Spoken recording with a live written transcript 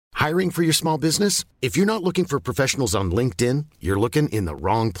Hiring for your small business? If you're not looking for professionals on LinkedIn, you're looking in the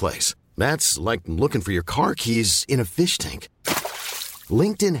wrong place. That's like looking for your car keys in a fish tank.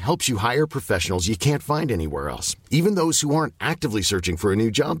 LinkedIn helps you hire professionals you can't find anywhere else, even those who aren't actively searching for a new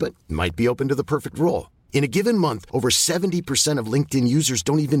job but might be open to the perfect role. In a given month, over 70% of LinkedIn users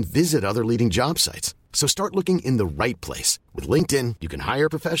don't even visit other leading job sites. So start looking in the right place. With LinkedIn, you can hire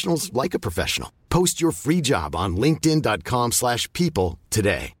professionals like a professional. Post your free job on linkedin.com/people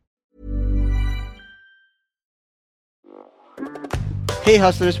today. Hey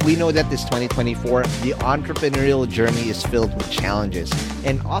hustlers, we know that this 2024, the entrepreneurial journey is filled with challenges.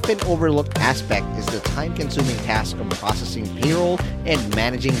 An often overlooked aspect is the time-consuming task of processing payroll and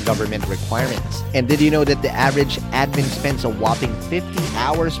managing government requirements. And did you know that the average admin spends a whopping 50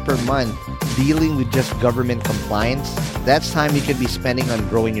 hours per month dealing with just government compliance? That's time you could be spending on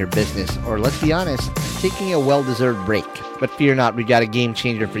growing your business, or let's be honest, taking a well-deserved break. But fear not, we got a game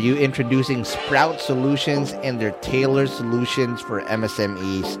changer for you, introducing Sprout Solutions and their tailored solutions for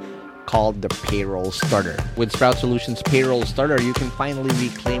MSMEs called the Payroll Starter. With Sprout Solutions Payroll Starter, you can finally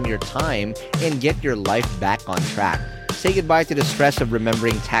reclaim your time and get your life back on track. Say goodbye to the stress of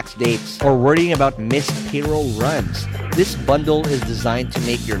remembering tax dates or worrying about missed payroll runs. This bundle is designed to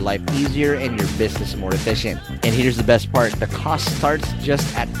make your life easier and your business more efficient. And here's the best part. The cost starts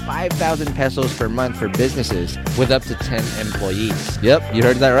just at 5,000 pesos per month for businesses with up to 10 employees. Yep, you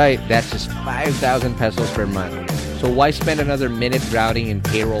heard that right. That's just 5,000 pesos per month. So why spend another minute drowning in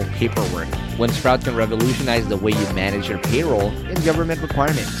payroll paperwork when Sprout can revolutionize the way you manage your payroll and government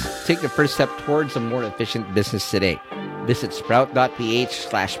requirements? Take the first step towards a more efficient business today. Visit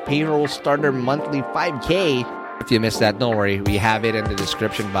sprout.ph/payroll starter monthly 5K. If you missed that, don't worry. We have it in the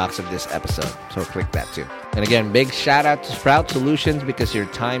description box of this episode. So click that too. And again, big shout out to Sprout Solutions because your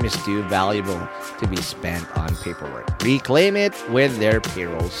time is too valuable to be spent on paperwork. Reclaim it with their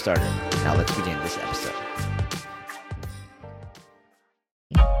Payroll Starter. Now let's begin this episode.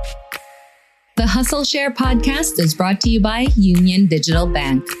 The Hustle Share podcast is brought to you by Union Digital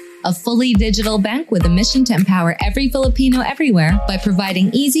Bank, a fully digital bank with a mission to empower every Filipino everywhere by providing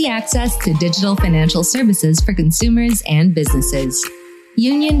easy access to digital financial services for consumers and businesses.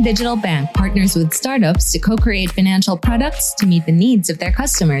 Union Digital Bank partners with startups to co-create financial products to meet the needs of their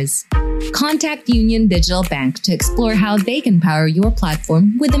customers. Contact Union Digital Bank to explore how they can power your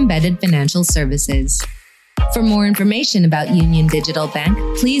platform with embedded financial services. For more information about Union Digital Bank,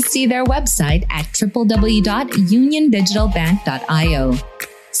 please see their website at www.uniondigitalbank.io.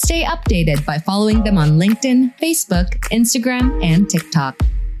 Stay updated by following them on LinkedIn, Facebook, Instagram, and TikTok.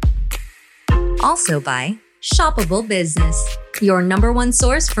 Also by Shoppable Business, your number one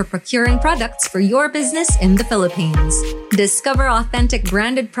source for procuring products for your business in the Philippines. Discover authentic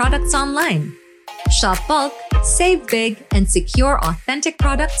branded products online. Shop bulk, save big, and secure authentic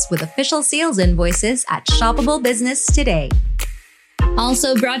products with official sales invoices at Shoppable Business today.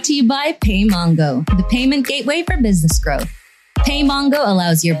 Also brought to you by PayMongo, the payment gateway for business growth. PayMongo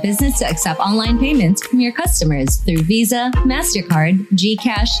allows your business to accept online payments from your customers through Visa, MasterCard,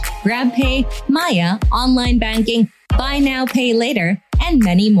 GCash, GrabPay, Maya, online banking, Buy Now, Pay Later, and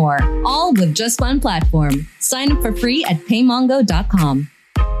many more, all with just one platform. Sign up for free at paymongo.com.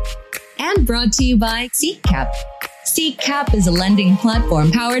 And brought to you by SeekCap. SeekCap is a lending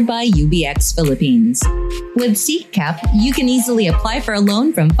platform powered by UBX Philippines. With SeekCap, you can easily apply for a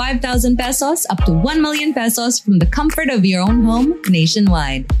loan from 5,000 pesos up to 1 million pesos from the comfort of your own home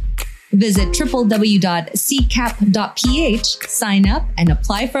nationwide. Visit www.seekcap.ph, sign up, and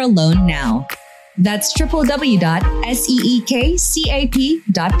apply for a loan now. That's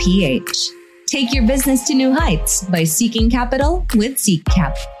www.seekcap.ph. Take your business to new heights by seeking capital with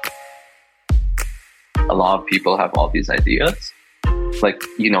SeekCap. A lot of people have all these ideas.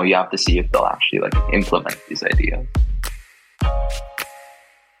 You have to see if they'll actually implement these ideas.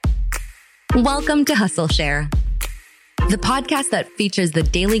 Welcome to Hustle Share, the podcast that features the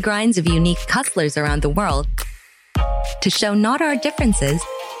daily grinds of unique hustlers around the world to show not our differences,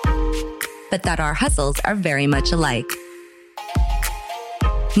 but that our hustles are very much alike.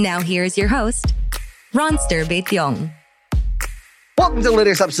 Now here's your host, Ronster Beityong. Welcome to the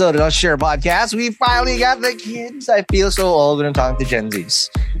latest episode of the Share Podcast. We finally got the kids. I feel so old when I'm talking to Gen Zs,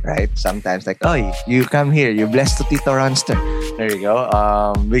 right? Sometimes oh, you come here. You're blessed to Tito Ronster. There you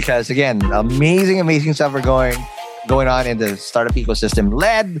go. Because again, amazing stuff are going on in the startup ecosystem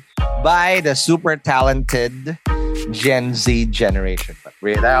led by the super talented Gen Z generation. But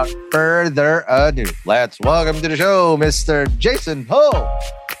without further ado, let's welcome to the show, Mr. Jason Ho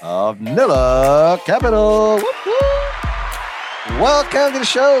of Nila Capital. Whoop, whoop. Welcome to the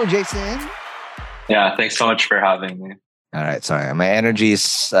show, Jason. Yeah, thanks so much for having me. All right, sorry. My energy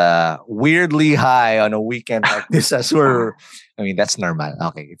is weirdly high on a weekend like this as I mean, that's normal.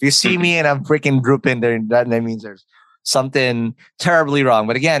 Okay. If you see me and I'm freaking drooping there, that means there's something terribly wrong.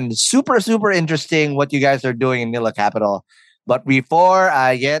 But again, super, super interesting what you guys are doing in Nila Capital. But before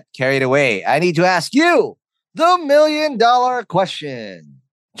I get carried away, I need to ask you the $1,000,000 question.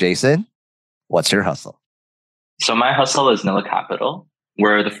 Jason, what's your hustle? So my hustle is Nila Capital.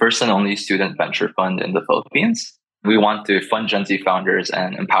 We're the first and only student venture fund in the Philippines. We want to fund Gen Z founders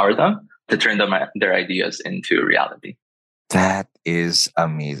and empower them to turn their ideas into reality. That is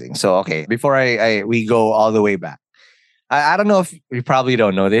amazing. So, okay, before we go all the way back, I don't know if you probably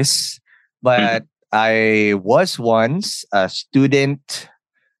don't know this, but I was once a student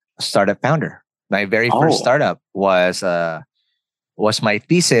startup founder. My very first startup was my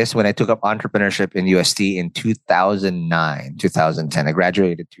thesis when I took up entrepreneurship in UST in 2009, 2010. I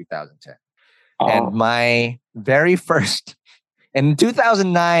graduated 2010. And my very first, in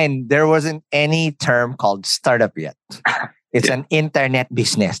 2009, there wasn't any term called startup yet. It's an internet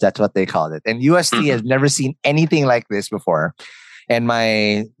business. That's what they called it. And UST has never seen anything like this before. And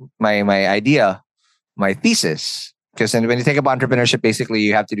my idea, my thesis, because when you take up entrepreneurship, basically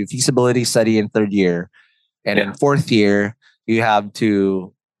you have to do feasibility study in third year. And in fourth year, you have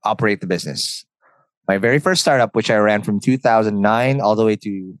to operate the business. My very first startup, which I ran from 2009 all the way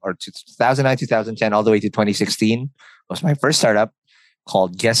to 2009, 2010, all the way to 2016, was my first startup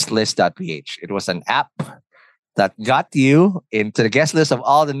called guestlist.ph. It was an app that got you into the guest list of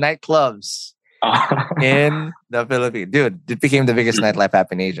all the nightclubs in the Philippines. Dude, it became the biggest nightlife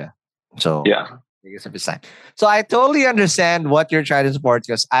app in Asia. So, biggest of its time. So I totally understand what you're trying to support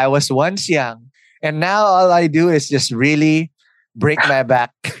because I was once young and now all I do is just really break my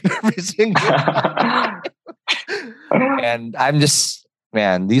back every single time. And I'm just,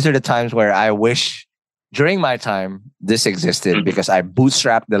 man, these are the times where I wish during my time this existed because I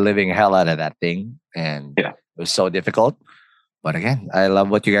bootstrapped the living hell out of that thing. And it was so difficult. But again, I love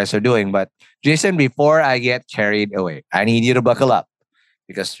what you guys are doing. But Jason, before I get carried away, I need you to buckle up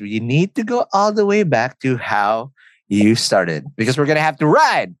because we need to go all the way back to how you started because we're going to have to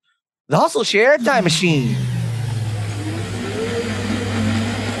ride the Hustle Share Time Machine.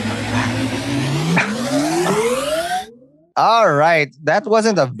 All right. That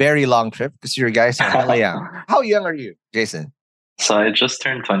wasn't a very long trip because you guys are hella young. How young are you, Jason? So I just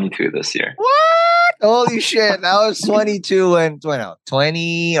turned 22 this year. What? Holy shit. I was 22 and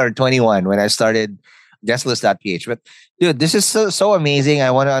 20 or 21 when I started guestlist.ph. But dude, this is so amazing.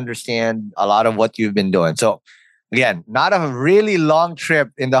 I want to understand a lot of what you've been doing. So again, not a really long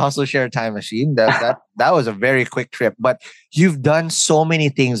trip in the Hustle Share Time Machine. That was a very quick trip, but you've done so many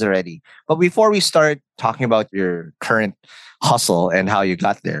things already. But before we start talking about your current hustle and how you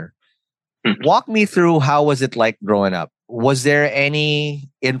got there, walk me through how was it like growing up? Was there any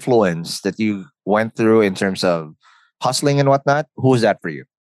influence that you went through in terms of hustling and whatnot? Who was that for you?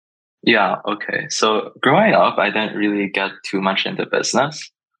 Yeah, okay. So growing up, I didn't really get too much into business,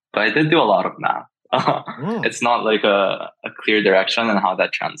 but I did do a lot of math. It's not like a clear direction and how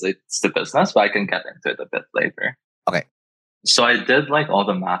that translates to business, but I can get into it a bit later. Okay. So I did like all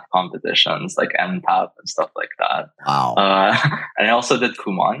the math competitions, like MTAP and stuff like that. Wow. And I also did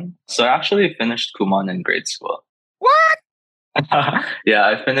Kumon. So I actually finished Kumon in grade school. What? Yeah,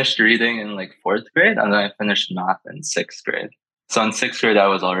 I finished reading in like fourth grade and then I finished math in sixth grade. So in sixth grade, I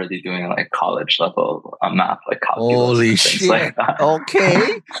was already doing like college level math, like calculus. Holy shit. Like that.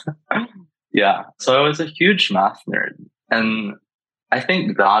 Okay. Yeah. So I was a huge math nerd. And I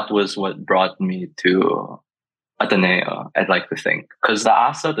think that was what brought me to Ateneo, I'd like to think. Because the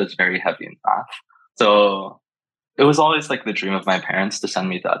asset is very heavy in math. So it was always like the dream of my parents to send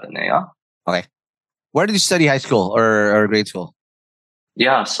me to Ateneo. Okay. Where did you study high school or grade school?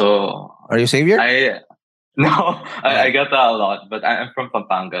 Yeah. So are you Xavier? I get that a lot. But I'm from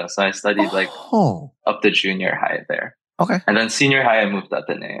Pampanga. So I studied up to junior high there. Okay. And then senior high, I moved to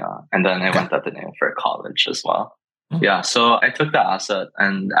Ateneo. And then I went to Ateneo for college as well. Yeah. So I took the asset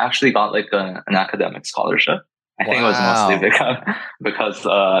and actually got like an academic scholarship. I think it was mostly because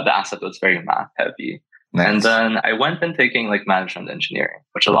the asset was very math heavy. Nice. And then I went in taking like management engineering,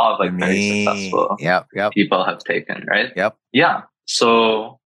 which a lot of like very successful people have taken, right? Yep. Yeah.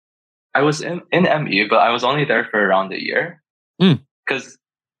 So I was in ME, but I was only there for around a year. Because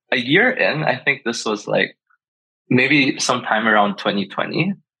a year in, I think this was like maybe sometime around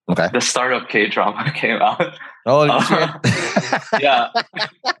 2020. Okay. The startup K-drama came out. Holy shit. Yeah.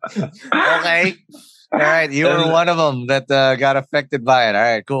 Okay. All right. You were one of them that got affected by it. All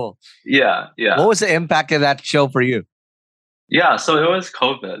right, cool. Yeah. What was the impact of that show for you? Yeah. So it was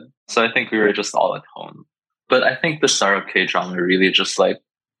COVID. So I think we were just all at home. But I think the startup K-drama really just like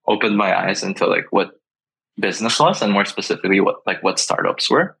opened my eyes into like what business was, and more specifically what startups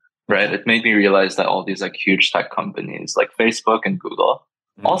were. Right. It made me realize that all these like huge tech companies like Facebook and Google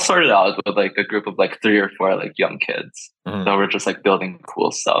all started out with like a group of like 3 or 4 like young kids that were just like building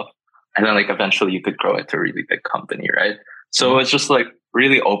cool stuff. And then like eventually you could grow it to a really big company, right? So it's just like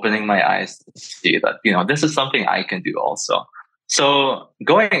really opening my eyes to see that, this is something I can do also. So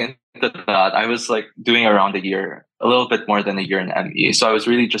going into that, I was like doing around a little bit more than a year in ME. So I was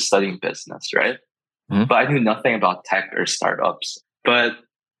really just studying business, right? But I knew nothing about tech or startups. But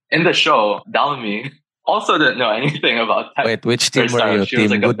in the show, Dalmi also didn't know anything about tech. Wait, which team were you? Team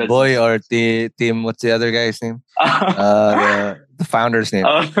like Good Boy or team, what's the other guy's name? The founder's name.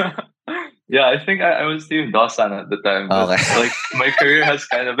 Yeah, I think I was team Dosan at the time. But like my career has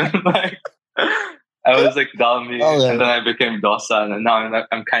kind of been like, I was like Dalmi, and then I became Dosan, and now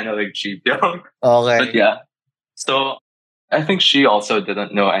I'm kind of like Jipyong. Okay. But yeah, so I think she also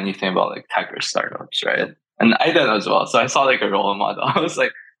didn't know anything about like tech or startups, right? And I didn't as well. So I saw like a role model. I was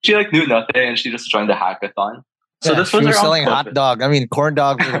like, she like knew nothing, and she just joined the hackathon. So this was selling COVID. corn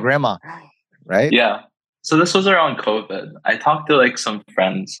dog for grandma, right? Yeah. So this was around COVID. I talked to like some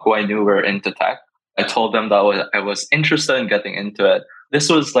friends who I knew were into tech. I told them that I was interested in getting into it. This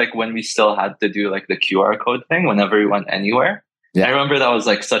was like when we still had to do like the QR code thing whenever we went anywhere. Yeah. I remember that was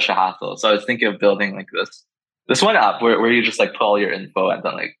like such a hassle. So I was thinking of building like this one app where you just like put all your info and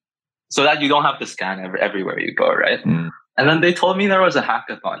then like, so that you don't have to scan everywhere you go, right? And then they told me there was a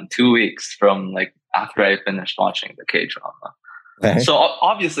hackathon 2 weeks from like after I finished watching the K-drama. Okay. So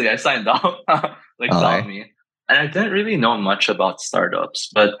obviously I signed up, me. And I didn't really know much about startups,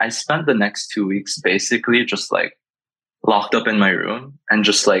 but I spent the next 2 weeks basically just like locked up in my room and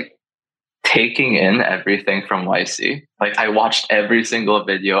just like taking in everything from YC. Like I watched every single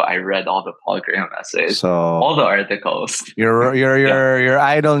video, I read all the polygram essays, all the articles. Your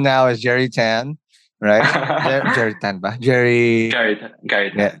idol now is Jerry Tan, right? Jerry Tan ba? Gary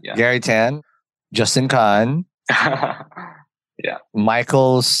Tan. Yeah. Gary Tan, Justin Khan. Yeah.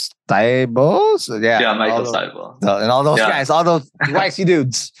 Michael Stiebel. Yeah, Michael Stiebel. And all those guys, all those YC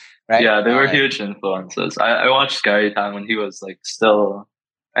dudes, right? Yeah, they were huge influences. I watched Gary Tan when he was like still,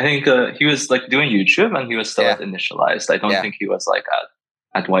 I think he was like doing YouTube and he was still at Initialized. I don't think he was like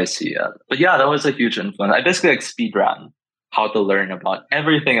at YC yet. But yeah, that was a huge influence. I basically like speed ran how to learn about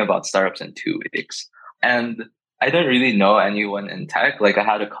everything about startups in 2 weeks. And I didn't really know anyone in tech. Like I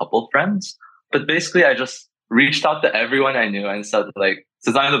had a couple friends, but basically I just reached out to everyone I knew and said like,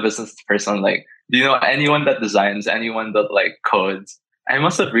 since I'm a business person, like, do you know anyone that designs, anyone that like codes? I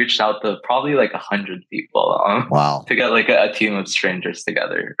must have reached out to probably like 100 people to get like a team of strangers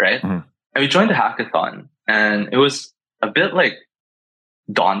together, right? And we joined the hackathon, and it was a bit like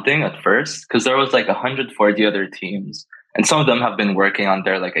daunting at first because there was like 140 other teams, and some of them have been working on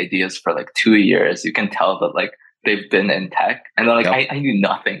their like ideas for like 2 years. You can tell that like they've been in tech, and then like I knew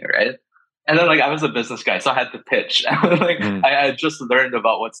nothing, right? And then like I was a business guy, so I had to pitch. Like I had just learned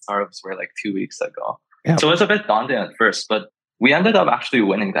about what startups were like 2 weeks ago. Yep. So it was a bit daunting at first, but we ended up actually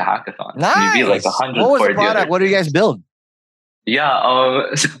winning the hackathon. Nice. Maybe like 140. What was the product? What did you guys build?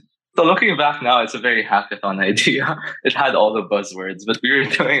 Yeah. So looking back now, it's a very hackathon idea. It had all the buzzwords, but we were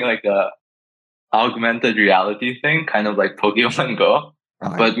doing like a augmented reality thing, kind of like Pokemon Go.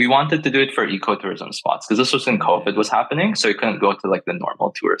 Okay. But we wanted to do it for ecotourism spots because this was when COVID was happening. So you couldn't go to like the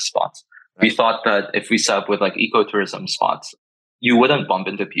normal tourist spots. Right. We thought that if we set up with like ecotourism spots, you wouldn't bump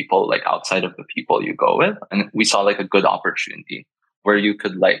into people like outside of the people you go with. And we saw like a good opportunity where you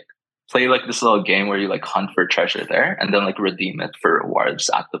could like play like this little game where you like hunt for treasure there and then like redeem it for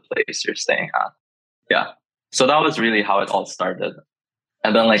rewards at the place you're staying at. Yeah. So that was really how it all started.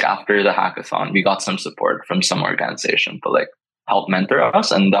 And then like after the hackathon, we got some support from some organization to like help mentor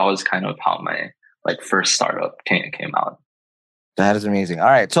us. And that was kind of how my like first startup came out. That is amazing. All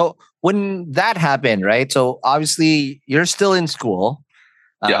right. So when that happened, right? So obviously you're still in school.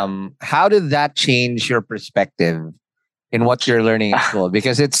 How did that change your perspective in what you're learning at school?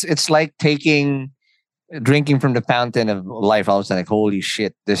 Because it's like drinking from the fountain of life. All of a sudden, like, holy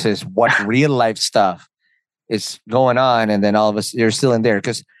shit, this is what real life stuff is going on. And then all of us, you're still in there.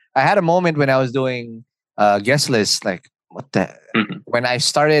 Because I had a moment when I was doing guest lists, like, what the... When I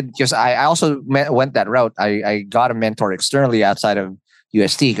started, because I also went that route, I got a mentor externally outside of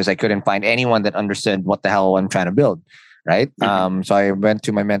UST because I couldn't find anyone that understood what the hell I'm trying to build, right? So I went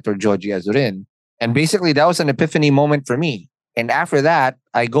to my mentor, Joji Azurin. And basically, that was an epiphany moment for me. And after that,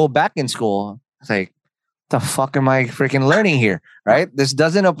 I go back in school. It's like, the fuck am I freaking learning here, right? This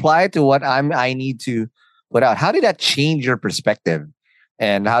doesn't apply to what I need to put out. How did that change your perspective?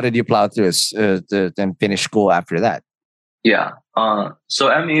 And how did you plow through and finish school after that? Yeah.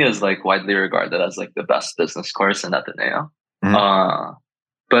 So ME is like widely regarded as like the best business course in Ateneo.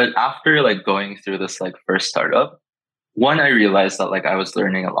 But after like going through this like first startup, one, I realized that like I was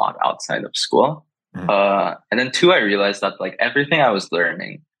learning a lot outside of school. And then two, I realized that like everything I was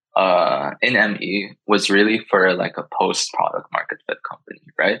learning in ME was really for like a post product market fit company,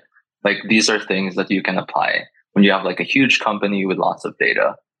 right? Like these are things that you can apply when you have like a huge company with lots of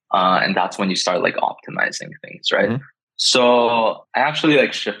data. And that's when you start like optimizing things, right? So I actually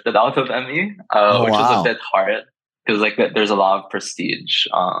like shifted out of ME, which was a bit hard because like there's a lot of prestige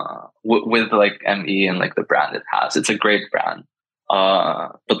with like ME and like the brand it has. It's a great brand.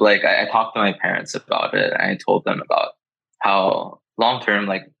 But like I talked to my parents about it and I told them about how long term,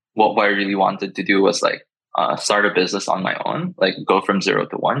 like what I really wanted to do was like start a business on my own, like go from 0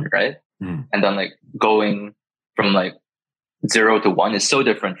 to 1, right? And then like going from like 0 to 1 is so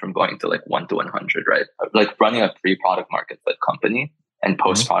different from going to like 1 to 100, right? Like running a pre-product market fit company and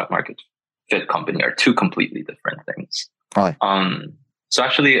post-product market fit company are two completely different things. Right. So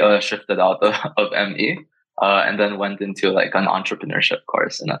actually shifted out of ME and then went into like an entrepreneurship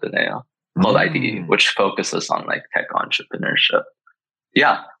course in Ateneo called IDE, which focuses on like tech entrepreneurship.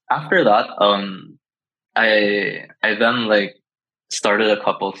 Yeah. After that, I then like started a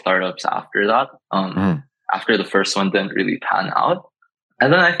couple startups after that. After the first one didn't really pan out.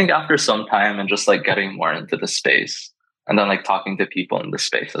 And then I think after some time and just like getting more into the space and then like talking to people in the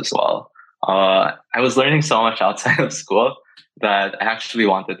space as well, I was learning so much outside of school that I actually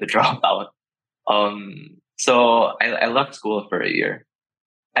wanted to drop out. So I left school for a year.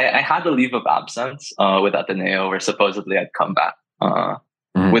 I had a leave of absence with Ateneo where supposedly I'd come back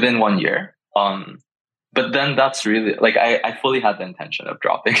within 1 year. But then that's really like I fully had the intention of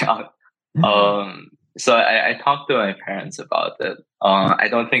dropping out. So I talked to my parents about it. I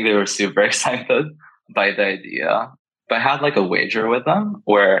don't think they were super excited by the idea, but I had like a wager with them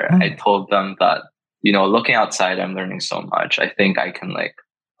where I told them that, you know, looking outside, I'm learning so much. I think I can like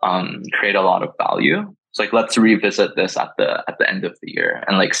create a lot of value. So like, let's revisit this at the end of the year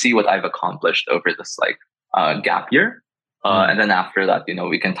and like see what I've accomplished over this like gap year. And then after that, you know,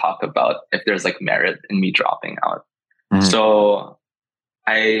 we can talk about if there's like merit in me dropping out. So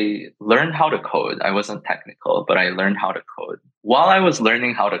I learned how to code. I wasn't technical, but I learned how to code. While I was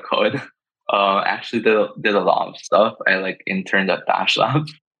learning how to code, I actually did a lot of stuff. I like interned at Dash Lab.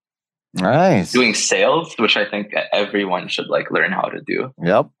 Nice. Doing sales, which I think everyone should like learn how to do.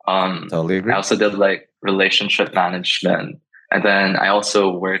 Yep. Totally agree. I also did like relationship management. And then I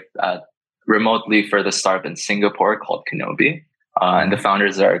also worked remotely for the startup in Singapore called Kenobi. And the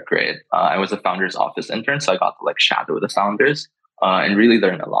founders there are great. I was a founder's office intern, so I got to like shadow the founders. And really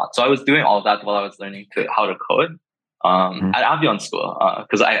learn a lot. So I was doing all that while I was learning how to code at Avion School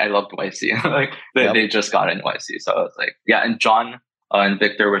because I loved YC. Like they just got in YC, so I was like, yeah. And John and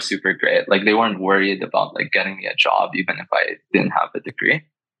Victor were super great. Like they weren't worried about like getting me a job even if I didn't have a degree.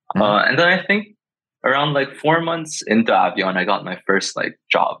 And then I think around like 4 months into Avion, I got my first like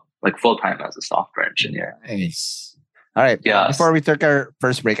job, like full time as a software engineer. Nice. All right. Yeah. Before we took our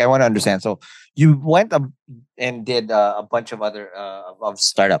first break, I want to understand. So you went and did a bunch of other of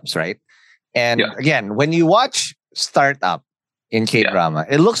startups, right? And again, when you watch startup in K-drama,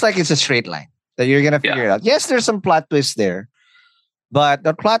 it looks like it's a straight line that you're gonna figure it out. Yes, there's some plot twists there, but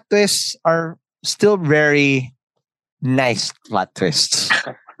the plot twists are still very nice plot twists.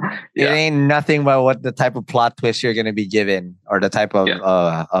 It ain't nothing but what the type of plot twist you're gonna be given or the type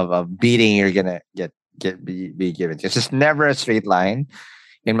of beating you're gonna be given. It's just never a straight line.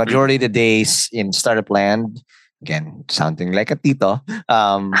 In majority of the days in startup land, again, sounding like a tito,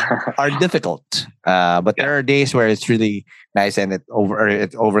 are difficult. But there are days where it's really nice and it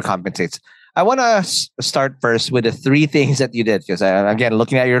overcompensates. I want to start first with the 3 things that you did because again,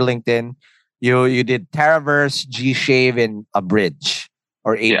 looking at your LinkedIn, you did Terraverse, G-Shave, and a bridge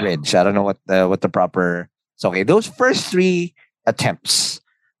or a bridge. I don't know what the proper. So okay, those first 3 attempts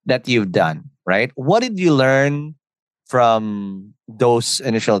that you've done. Right? What did you learn from those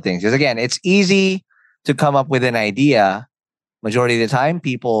initial things? Because again, it's easy to come up with an idea. Majority of the time,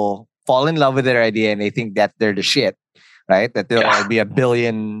 people fall in love with their idea and they think that they're the shit, right? That they'll be $1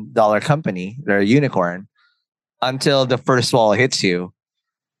 billion company, they're a unicorn, until the first wall hits you.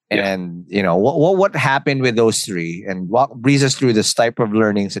 And you know what happened with those 3, and what breeze us through this type of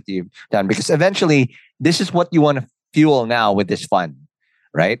learnings that you've done. Because eventually, this is what you want to fuel now with this fund,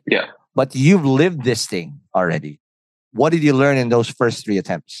 right? Yeah. But you've lived this thing already. What did you learn in those first 3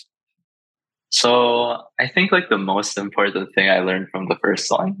 attempts? So I think like the most important thing I learned from the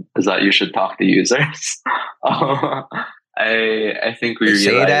first one is that you should talk to users. I think we They realized...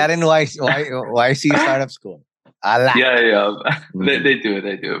 say that in YC Startup School. Yeah. They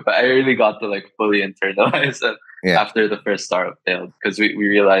do. But I really got to like fully internalize it after the first startup failed, because we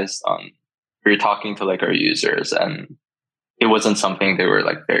realized we were talking to like our users and it wasn't something they were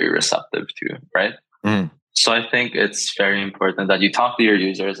like very receptive to, right? So I think it's very important that you talk to your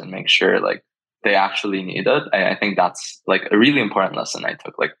users and make sure like they actually need it. I think that's like a really important lesson I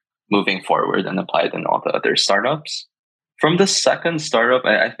took, like moving forward, and applied in all the other startups. From the second startup,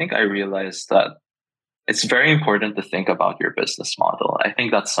 I think I realized that it's very important to think about your business model. I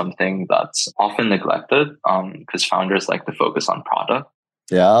think that's something that's often neglected because founders like to focus on product.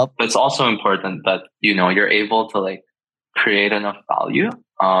 Yeah. But it's also important that, you know, you're able to like create enough value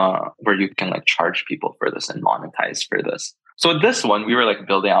where you can like charge people for this and monetize for this. So with this one, we were like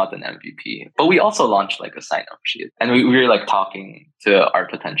building out an MVP, but we also launched like a sign up sheet, and we were like talking to our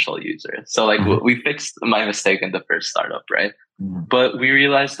potential users. So like we fixed my mistake in the first startup, right? But we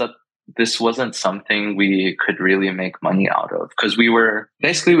realized that this wasn't something we could really make money out of, because we were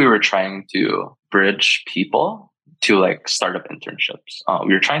trying to bridge people to like startup internships.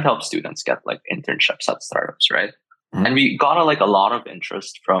 We were trying to help students get like internships at startups, right? And we got a lot of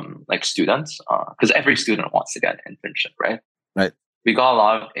interest from like students because every student wants to get an internship, right? Right. We got a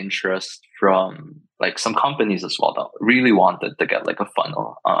lot of interest from like some companies as well that really wanted to get like a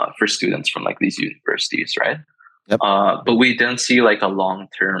funnel for students from like these universities, right? Yep. But we didn't see like a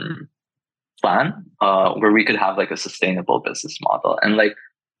long-term plan where we could have like a sustainable business model. And like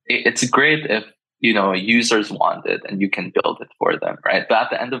it's great if, you know, users want it and you can build it for them, right? But at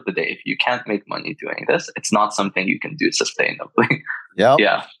the end of the day, if you can't make money doing this, it's not something you can do sustainably. Yep.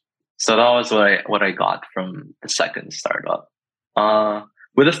 Yeah. So that was what I got from the second startup.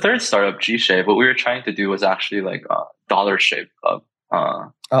 With the third startup, G-Shape, what we were trying to do was actually like a Dollar Shave Club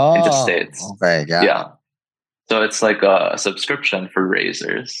in the States. Okay, yeah. So it's like a subscription for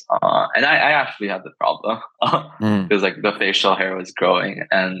razors. And I actually had the problem because like the facial hair was growing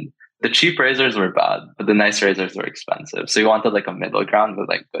and the cheap razors were bad, but the nice razors were expensive. So we wanted like a middle ground with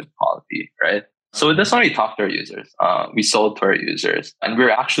like good quality, right? So with this one, we talked to our users. We sold to our users and we were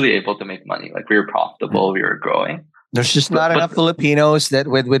actually able to make money. Like we were profitable, we were growing. There's just not enough Filipinos that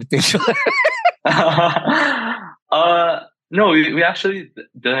with facial No, we actually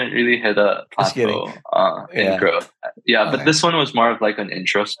didn't really hit a plateau in growth. Yeah, but this one was more of like an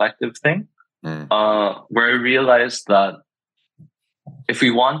introspective thing where I realized that if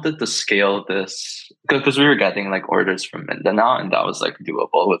we wanted to scale this, because we were getting like orders from Mindanao and that was like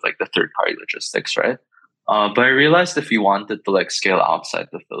doable with like the third-party logistics, right? But I realized if we wanted to like scale outside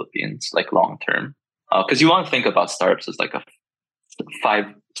the Philippines, like long-term, because you want to think about startups as like a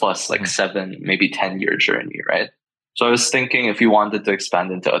 5+ like 7, maybe 10-year journey, right? So I was thinking if you wanted to expand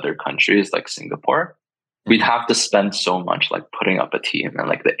into other countries like Singapore, we'd have to spend so much like putting up a team and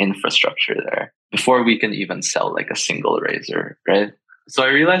like the infrastructure there before we can even sell like a single razor, right? So I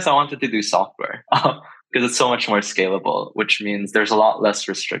realized I wanted to do software because it's so much more scalable, which means there's a lot less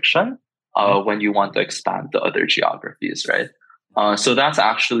restriction when you want to expand to other geographies, right? So that's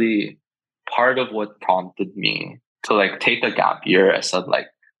actually part of what prompted me to like take a gap year. I said like,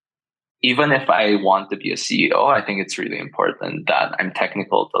 even if I want to be a CEO, I think it's really important that I'm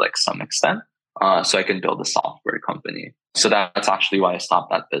technical to like some extent, so I can build a software company. So that's actually why I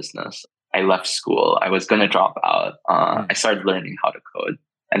stopped that business. I left school. I was going to drop out. I started learning how to code.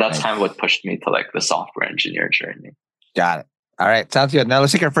 And that's kind of what pushed me to like the software engineer journey. Got it. All right. Sounds good. Now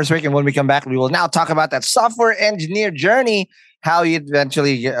let's take our first break. And when we come back, we will now talk about that software engineer journey, how you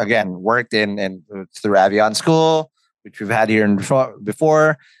eventually, again, worked in through Avion School, which we've had here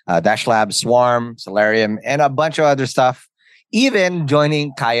before, Dash Labs, Swarm, Solarium, and a bunch of other stuff, even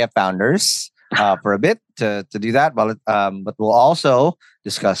joining Kaya Founders for a bit to do that. But we'll also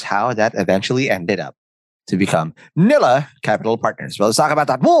discuss how that eventually ended up to become Nila Capital Partners. Well, let's talk about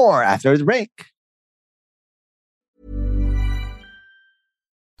that more after the break.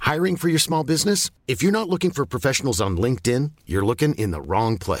 Hiring for your small business? If you're not looking for professionals on LinkedIn, you're looking in the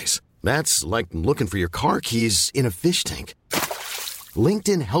wrong place. That's like looking for your car keys in a fish tank.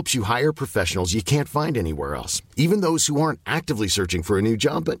 LinkedIn helps you hire professionals you can't find anywhere else, even those who aren't actively searching for a new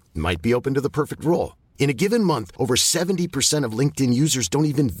job but might be open to the perfect role. In a given month, over 70% of LinkedIn users don't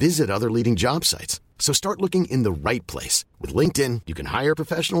even visit other leading job sites. So start looking in the right place. With LinkedIn, you can hire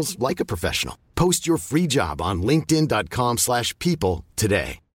professionals like a professional. Post your free job on linkedin.com/people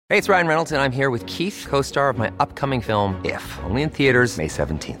today. Hey, it's Ryan Reynolds, and I'm here with Keith, co-star of my upcoming film, If, only in theaters May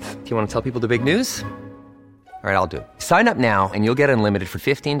 17th. Do you want to tell people the big news? All right, I'll do it. Sign up now and you'll get unlimited for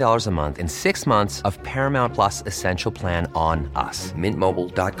 $15 a month and 6 months of Paramount Plus Essential Plan on us.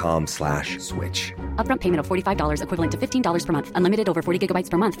 MintMobile.com/switch. Upfront payment of $45 equivalent to $15 per month. Unlimited over 40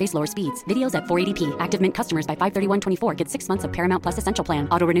 gigabytes per month. Face lower speeds. Videos at 480p. Active Mint customers by 531.24 get 6 months of Paramount Plus Essential Plan.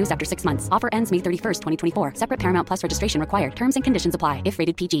 Auto renews after 6 months. Offer ends May 31st, 2024. Separate Paramount Plus registration required. Terms and conditions apply if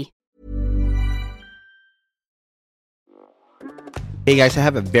rated PG. Hey guys, I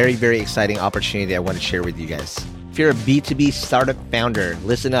have a very, very exciting opportunity I want to share with you guys. If you're a B2B startup founder,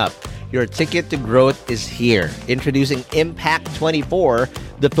 listen up. Your ticket to growth is here. Introducing Impact 24,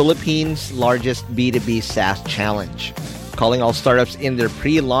 the Philippines' largest B2B SaaS challenge. Calling all startups in their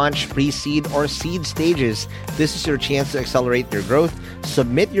pre-launch, pre-seed, or seed stages, this is your chance to accelerate your growth.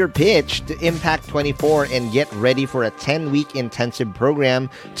 Submit your pitch to Impact 24 and get ready for a 10-week intensive program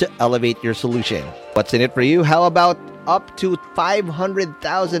to elevate your solution. What's in it for you? How about up to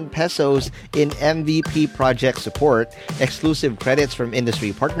 500,000 pesos in MVP project support, exclusive credits from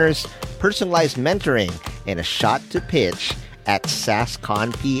industry partners, personalized mentoring, and a shot to pitch at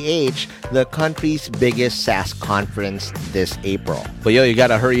SaaSCon PH, the country's biggest SaaS conference this April. But you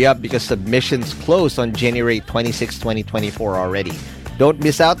gotta hurry up because submissions close on January 26, 2024 already. Don't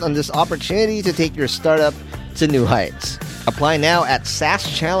miss out on this opportunity to take your startup to new heights. Apply now at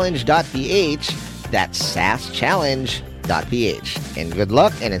saaschallenge.ph. That's saaschallenge.ph. And good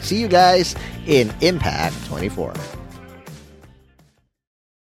luck, and I'll see you guys in Impact 24.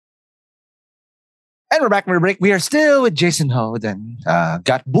 And we're back from our break. We are still with Jason Ho. Then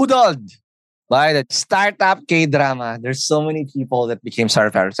got boodled by the startup K-drama. There's so many people that became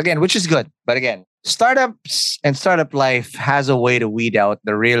startup founders again, which is good. But again, startups and startup life has a way to weed out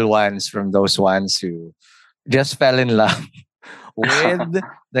the real ones from those ones who just fell in love with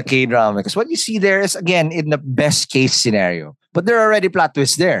the K-drama. Because what you see there is, again, in the best case scenario. But there are already plot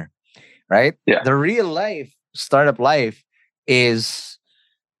twists there, right? Yeah. The real life, startup life, is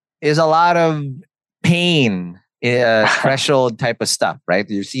a lot of pain, threshold type of stuff, right?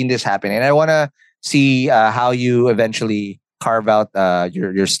 You've seen this happen. And I want to see how you eventually carve out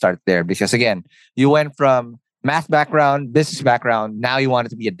your start there. Because again, you went from math background, business background, now you wanted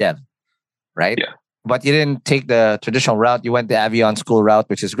to be a dev, right? Yeah. But you didn't take the traditional route. You went the Avion school route,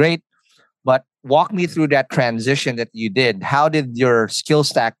 which is great. But walk me through that transition that you did. How did your skill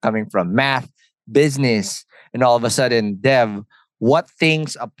stack coming from math, business, and all of a sudden dev, what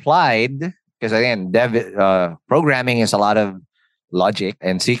things applied? Because again, dev programming is a lot of logic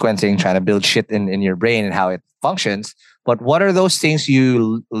and sequencing, trying to build shit in your brain and how it functions. But what are those things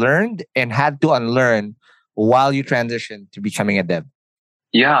you learned and had to unlearn while you transitioned to becoming a dev?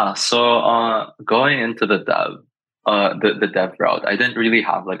 Yeah, so going into the dev route, I didn't really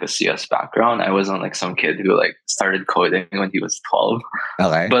have like a CS background. I wasn't like some kid who like started coding when he was 12.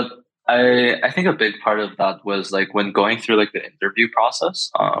 Okay. But I think a big part of that was like when going through like the interview process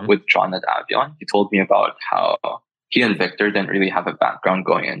with John at Avion, he told me about how he and Victor didn't really have a background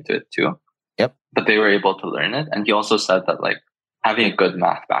going into it too. Yep. But they were able to learn it. And he also said that like having a good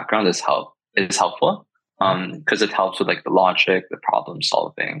math background is helpful. Because it helps with like the logic, the problem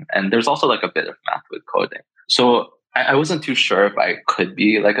solving, and there's also like a bit of math with coding. So I wasn't too sure if I could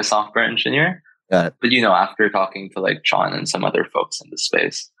be like a software engineer. But after talking to like John and some other folks in the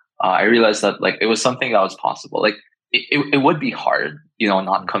space, I realized that like it was something that was possible. Like it would be hard,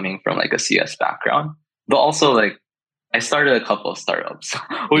 not coming from like a CS background, but also like I started a couple of startups,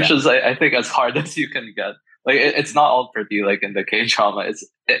 which is I think as hard as you can get. Like it's not all pretty, like in the K-drama.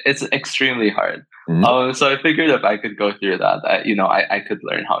 It's extremely hard. Mm-hmm. So I figured if I could go through that, I could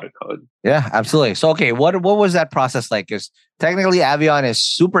learn how to code. Yeah, absolutely. So okay, what was that process like? Because technically, Avion is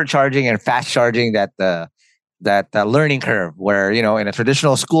supercharging and fast charging that learning curve. Where in a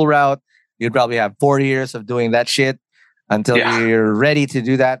traditional school route, you'd probably have 4 years of doing that shit until you're ready to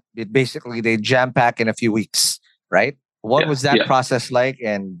do that. They jam pack in a few weeks, right? What was that process like,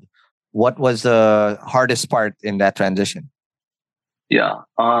 and what was the hardest part in that transition? Yeah.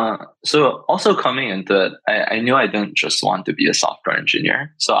 So also coming into it, I knew I didn't just want to be a software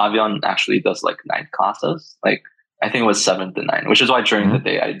engineer. So Avion actually does like night classes. Like I think it was 7 to 9, which is why during the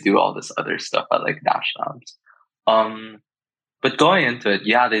day I do all this other stuff at like Dash Labs. But going into it,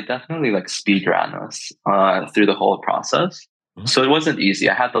 they definitely like speed ran us through the whole process. Mm-hmm. So it wasn't easy.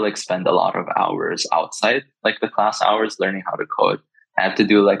 I had to like spend a lot of hours outside like the class hours learning how to code. I had to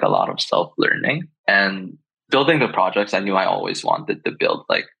do like a lot of self-learning and building the projects I knew I always wanted to build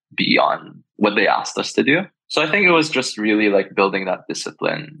like beyond what they asked us to do. So I think it was just really like building that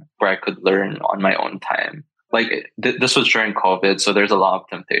discipline where I could learn on my own time. Like this was during COVID, so there's a lot of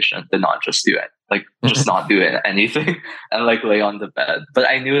temptation to not just do it, like just not do anything and like lay on the bed. But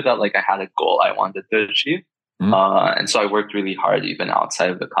I knew that like I had a goal I wanted to achieve. And so I worked really hard even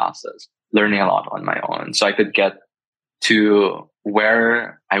outside of the classes, learning a lot on my own. So I could get to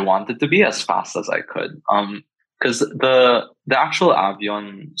where I wanted to be as fast as I could. Because the actual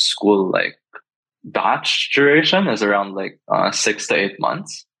Avion school like batch duration is around like 6 to 8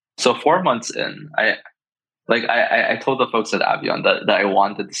 months. So 4 months in, I told the folks at Avion that I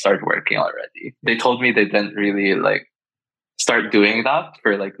wanted to start working already. They told me they didn't really like start doing that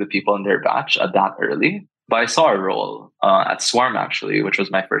for like the people in their batch at that early. But I saw a role at Swarm actually, which was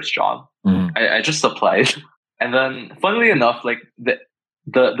my first job. I just applied. And then funnily enough, like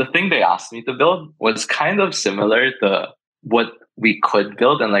the thing they asked me to build was kind of similar to what we could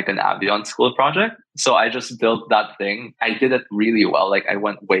build in like an Avion school project. So I just built that thing. I did it really well. Like I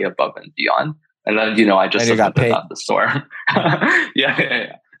went way above and beyond. And then, I just got paid at the store.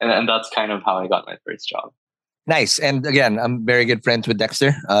 Yeah. And that's kind of how I got my first job. Nice. And again, I'm very good friends with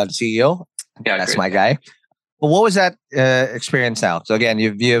Dexter, the CEO. Yeah, that's great. my guy. But what was that experience now? So again,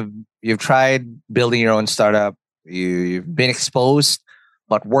 you've tried building your own startup. You've been exposed,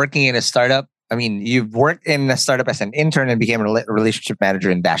 but working in a startup. I mean, you've worked in a startup as an intern and became a relationship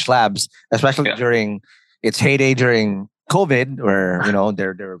manager in Dash Labs, especially during its heyday during COVID, where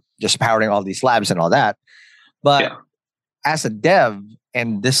they're just powering all these labs and all that. But as a dev,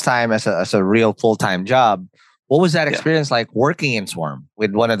 and this time as a real full-time job, what was that experience like working in Swarm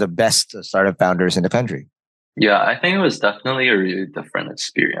with one of the best startup founders in the country? Yeah, I think it was definitely a really different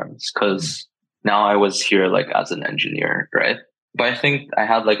experience because now I was here like as an engineer, right? But I think I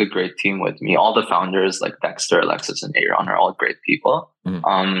had like a great team with me. All the founders like Dexter, Alexis, and Aaron are all great people.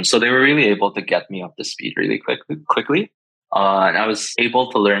 So they were really able to get me up to speed really quickly. And I was able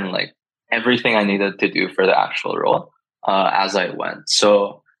to learn like everything I needed to do for the actual role as I went.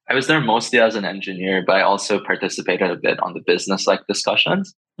 So I was there mostly as an engineer, but I also participated a bit on the business like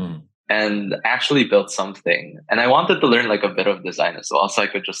discussions. And actually built something. And I wanted to learn like a bit of design as well. So I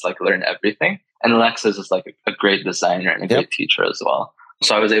could just like learn everything. And Alexis is like a great designer and a great teacher as well.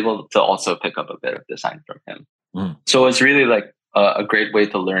 So I was able to also pick up a bit of design from him. So it's really like a great way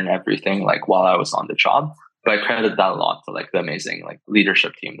to learn everything like while I was on the job. But I credit that a lot to like the amazing like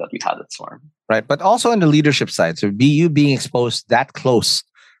leadership team that we had at Swarm. Right. But also on the leadership side. So you being exposed that close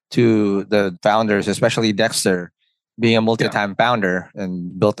to the founders, especially Dexter, being a multi-time founder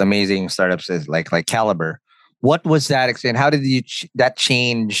and built amazing startups as like Caliber. What was that experience? How did that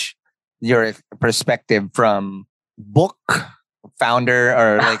change your perspective from book founder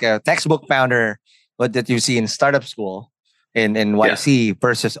or like a textbook founder, what that you see in startup school in YC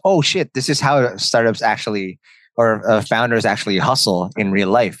versus, oh shit, this is how startups actually or founders actually hustle in real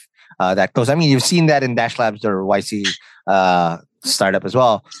life. That goes. I mean, you've seen that in Dash Labs or YC startup as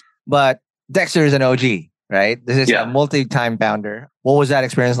well. But Dexter is an OG. Right? This is a multi-time founder. What was that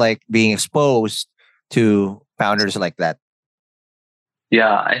experience like being exposed to founders like that?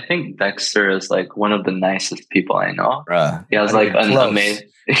 Yeah, I think Dexter is like one of the nicest people I know. He has like an amazing,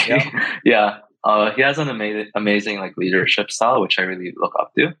 he has an amazing like leadership style, which I really look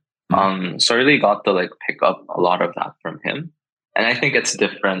up to. So I really got to like pick up a lot of that from him. And I think it's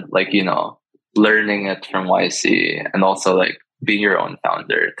different, like, learning it from YC and also like being your own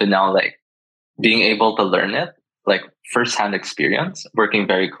founder to now like being able to learn it, like firsthand experience, working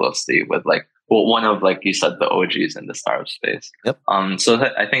very closely with like one of, like you said, the OGs in the startup space. So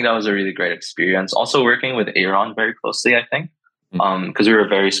I think that was a really great experience. Also working with Aaron very closely, I think, because we were a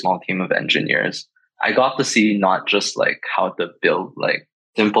very small team of engineers. I got to see not just like how to build like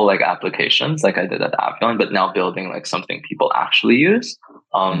simple like applications like I did at Avion, but now building like something people actually use,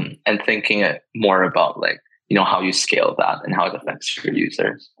 and thinking it more about like, how you scale that and how it affects your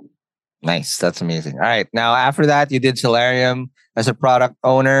users. Nice. That's amazing. All right. Now, after that, you did Solarium as a product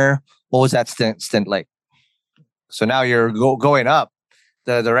owner. What was that stint like? So now you're going up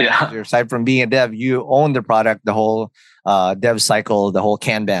the rank. Aside from being a dev, you own the product, the whole dev cycle, the whole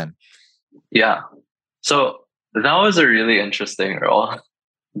Kanban. Yeah. So that was a really interesting role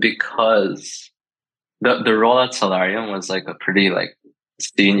because the role at Solarium was like a pretty like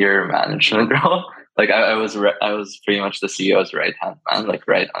senior management role. Like I was pretty much the CEO's right hand man, like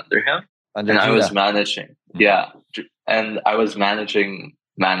right under him. And I was managing, and I was managing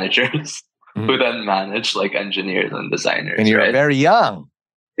managers who then managed like engineers and designers. And you're very young.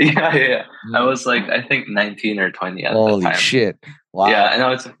 Yeah. I was like, I think 19 or 20 at the time. Holy shit! Wow. Yeah, and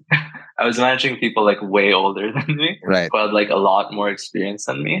I was managing people like way older than me, right? Who had like a lot more experience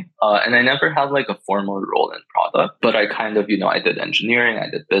than me. And I never had like a formal role in product, but I kind of, I did engineering, I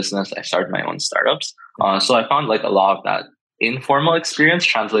did business, I started my own startups. So I found like a lot of that informal experience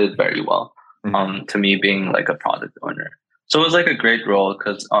translated very well to me being like a product owner. So it was like a great role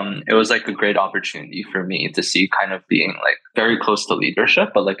because it was like a great opportunity for me to see kind of being like very close to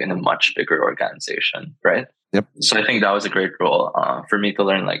leadership, but like in a much bigger organization, right? Yep. So I think that was a great role for me to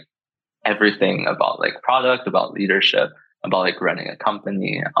learn like everything about like product, about leadership, about like running a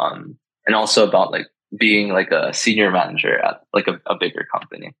company, and also about like being like a senior manager at like a bigger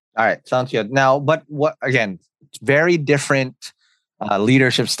company. All right, sounds good. Now, but what again? Very different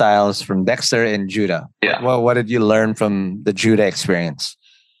leadership styles from Dexter and Judah. Yeah. What did you learn from the Judah experience?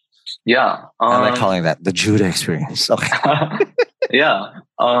 Yeah, I like calling that the Judah experience. Okay. Yeah.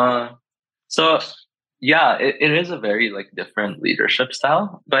 So yeah, it is a very like different leadership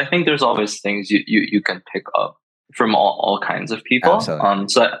style, but I think there's always things you can pick up from all kinds of people. Absolutely.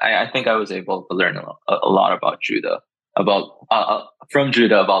 So I think I was able to learn a lot about Judah, from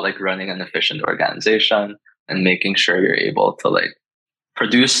Judah about like running an efficient organization and making sure you're able to like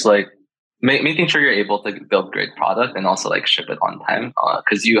produce like making sure you're able to build great product and also like ship it on time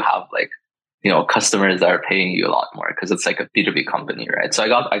because you have like customers that are paying you a lot more because it's like a B2B company, right? So I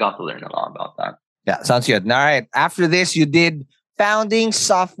got to learn a lot about that. Yeah, sounds good. All right. After this, you did founding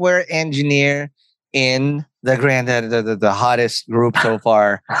software engineer in the hottest group so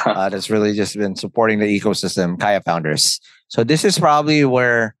far that's really just been supporting the ecosystem, Kaya Founders. So this is probably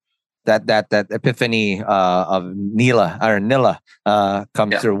where that epiphany of Nila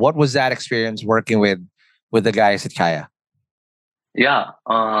comes through. What was that experience working with the guys at Kaya? Yeah.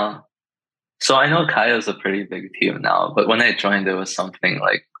 So I know Kaya is a pretty big team now, but when I joined, it was something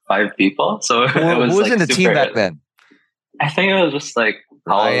like 5 people. So Who was like in the team back then? I think it was just like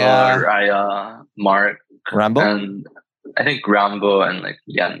Raya, Mark, Rambo, and I think Rambo and like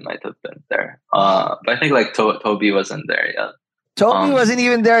Yan might have been there. But I think like Toby wasn't there yet. Toby wasn't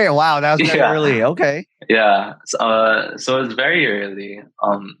even there yet. Wow, that was very early. Okay. Yeah. So it was very early.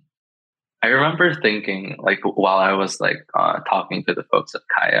 I remember thinking like while I was like talking to the folks at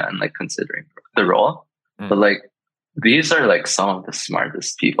Kaya and like considering the role, but like these are like some of the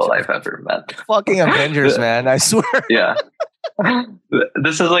smartest people I've ever met. Fucking Avengers, man! I swear. Yeah.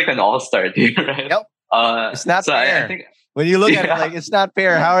 This is like an all-star team, right? Yep. It's not fair. I think when you look at it, like it's not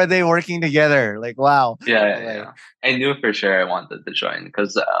fair. How are they working together? Like, wow. Yeah. I knew for sure I wanted to join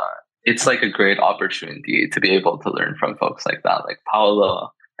because it's like a great opportunity to be able to learn from folks like that, like Paolo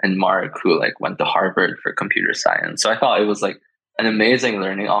and Mark, who like went to Harvard for computer science. So I thought it was like an amazing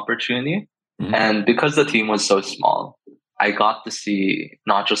learning opportunity. Mm-hmm. And because the team was so small, I got to see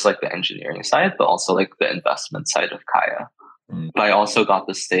not just like the engineering side, but also like the investment side of Kaya. Mm-hmm. But I also got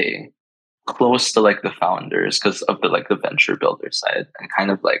to stay close to like the founders because of the venture builder side and kind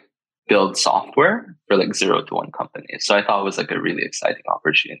of like build software for like 0 to 1 companies. So I thought it was like a really exciting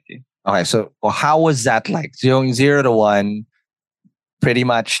opportunity. Okay, so how was that like? 0 to 1, pretty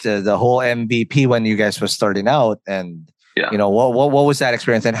much the whole MVP when you guys were starting out, and what was that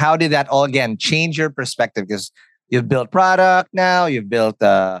experience, and how did that all again change your perspective? Because you've built product now, you've built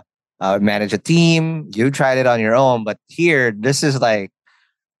manage a team, you tried it on your own, but here this is like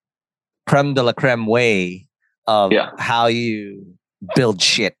creme de la creme way of how you build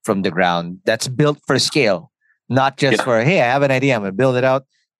shit from the ground that's built for scale, not just for, hey, I have an idea, I'm gonna build it out,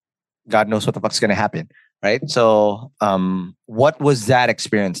 God knows what the fuck's gonna happen, right? So what was that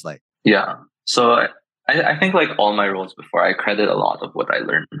experience like? Yeah, so I think like all my roles before, I credit a lot of what I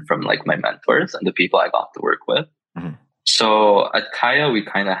learned from like my mentors and the people I got to work with. Mm-hmm. So at Kaya, we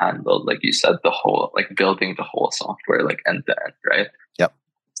kind of handled, like you said, the whole, like building the whole software, like end to end, right? Yep.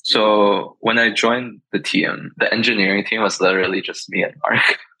 So when I joined the team, the engineering team was literally just me and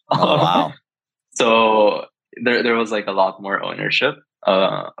Mark. Oh, wow. So there was like a lot more ownership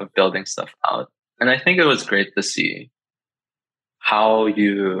of building stuff out. And I think it was great to see how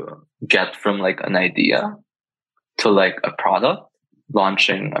you get from like an idea to like a product,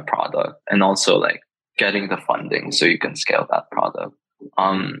 launching a product, and also like getting the funding so you can scale that product.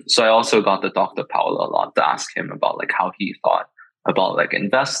 So I also got to talk to Paolo a lot to ask him about like how he thought about like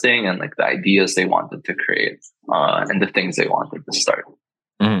investing and like the ideas they wanted to create and the things they wanted to start.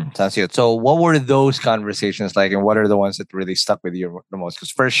 Sounds good. So what were those conversations like, and what are the ones that really stuck with you the most?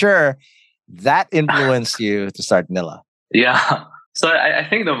 Because for sure, that influenced you to start Nila. Yeah. So I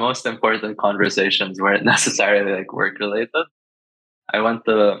think the most important conversations weren't necessarily like work related. I went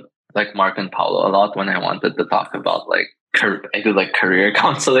to like Mark and Paolo a lot when I wanted to talk about like I did like career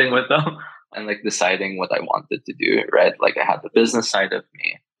counseling with them and like deciding what I wanted to do, right? Like I had the business side of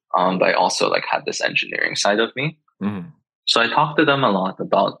me, but I also like had this engineering side of me. Mm-hmm. So I talked to them a lot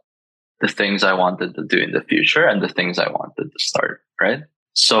about the things I wanted to do in the future and the things I wanted to start, right?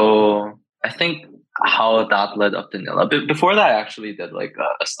 So I think how that led up to Nila. Before that, I actually did like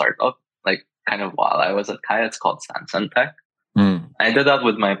a startup, like kind of while I was at Kaya. It's called Sansan Tech. Mm. I did that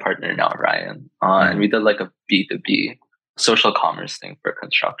with my partner now, Ryan. And we did like a B2B social commerce thing for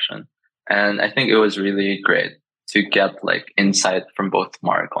construction. And I think it was really great to get like insight from both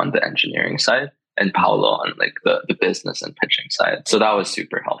Mark on the engineering side and Paolo on like the business and pitching side. So that was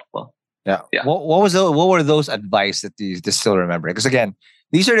super helpful. Yeah. What were those advice that you just still remember? Because again,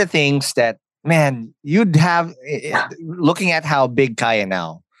 these are the things that, man, you'd have looking at how big Kaya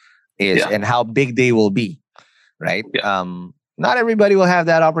now is and how big they will be, right? Yeah. Not everybody will have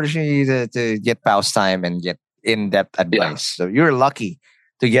that opportunity to get pause time and get in-depth advice. So you're lucky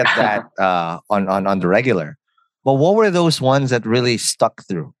to get that on the regular. But what were those ones that really stuck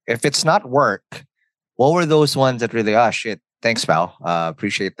through? If it's not work, what were those ones that really, shit, thanks, pal.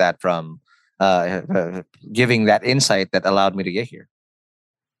 Appreciate that from giving that insight that allowed me to get here.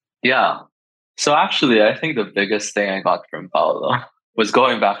 Yeah. So actually, I think the biggest thing I got from Paolo was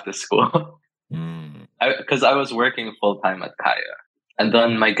going back to school. Because I was working full-time at Kaya. And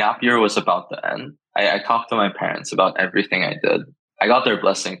then my gap year was about to end. I talked to my parents about everything I did. I got their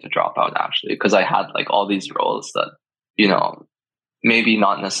blessing to drop out, actually, because I had like all these roles that, maybe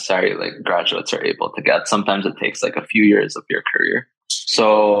not necessarily like graduates are able to get. Sometimes it takes like a few years of your career.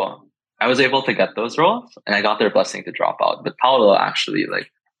 So I was able to get those roles and I got their blessing to drop out. But Paolo actually, like,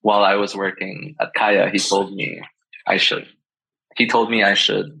 while I was working at Kaya, he told me I should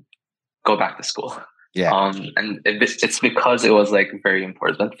go back to school. Yeah. And it's because it was like very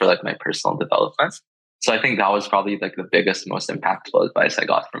important for like my personal development. So I think that was probably like the biggest, most impactful advice I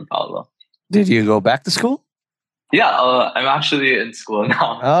got from Paolo. Did you go back to school? Yeah, I'm actually in school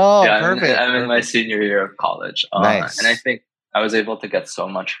now. Oh, yeah, perfect. I'm in my senior year of college. Nice. And I think I was able to get so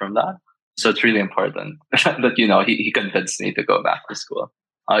much from that. So it's really important that, he convinced me to go back to school,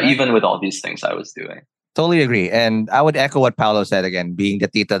 even with all these things I was doing. Totally agree. And I would echo what Paolo said again, being the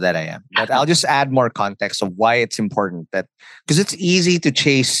tito that I am. But I'll just add more context of why it's important because it's easy to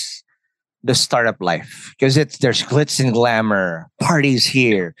chase the startup life because there's glitz and glamour, parties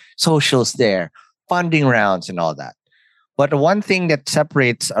here, socials there, funding rounds and all that. But the one thing that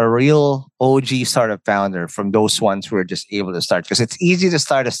separates a real OG startup founder from those ones who are just able to start, because it's easy to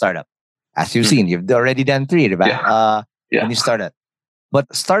start a startup. As you've seen, you've already done 3, right? When you started.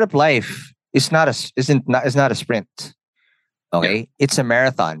 But startup life is not a sprint. Okay? Yeah. It's a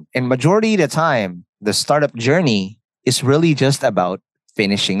marathon. And majority of the time, the startup journey is really just about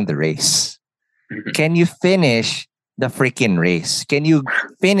finishing the race. Mm-hmm. Can you finish the freaking race? Can you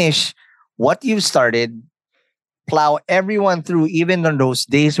finish what you've started, plow everyone through, even on those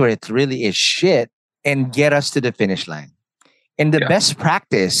days where it really is shit, and get us to the finish line? And the best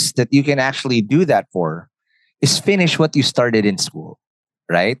practice that you can actually do that for is finish what you started in school,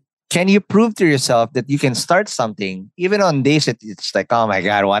 right? Can you prove to yourself that you can start something even on days that it's like, oh my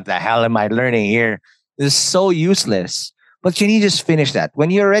God, what the hell am I learning here? This is so useless. But can you just finish that?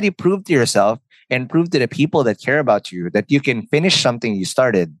 When you already proved to yourself and prove to the people that care about you that you can finish something you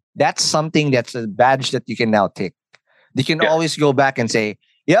started, that's something that's a badge that you can now take. You can always go back and say,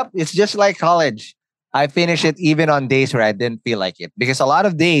 yep, it's just like college. I finish it even on days where I didn't feel like it. Because a lot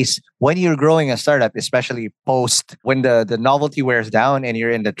of days when you're growing a startup, especially when the novelty wears down and you're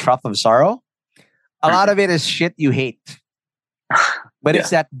in the trough of sorrow, a lot of it is shit you hate. But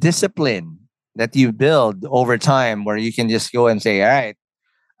it's that discipline that you build over time where you can just go and say, all right,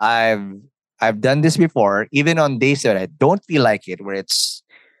 I've done this before, even on days that I don't feel like it, where this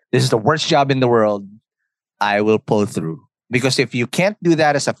is the worst job in the world, I will pull through. Because if you can't do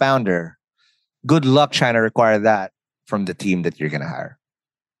that as a founder, good luck trying to require that from the team that you're going to hire.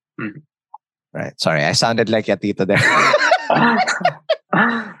 Mm-hmm. Right. Sorry, I sounded like a tito there.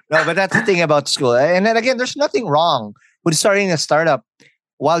 No, but that's the thing about school. And then again, there's nothing wrong with starting a startup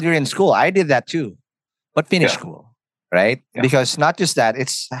while you're in school. I did that too. But finish school, right? Yeah. Because not just that,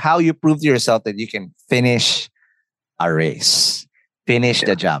 it's how you prove to yourself that you can finish a race, finish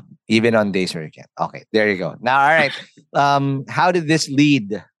the job, even on days where you can't. Okay, there you go. Now, all right. How did this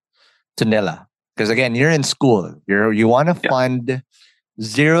lead to Nila? Because again, you're in school. You want to fund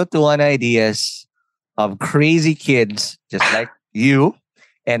 0 to 1 ideas of crazy kids just like you.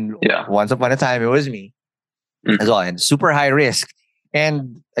 And once upon a time, it was me as well. And super high risk.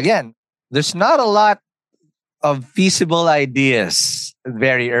 And again, there's not a lot of feasible ideas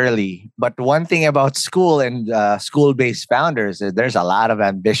very early. But one thing about school and school-based founders is there's a lot of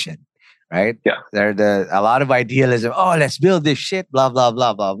ambition. Right? Yeah. There's a lot of idealism. Oh, let's build this shit, blah, blah,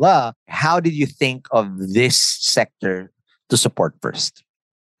 blah, blah, blah. How did you think of this sector to support first?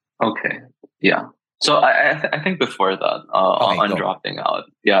 Okay. Yeah. So I think before that, on dropping out,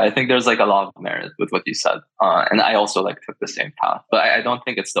 yeah, I think there's like a lot of merit with what you said, and I also like took the same path, but I don't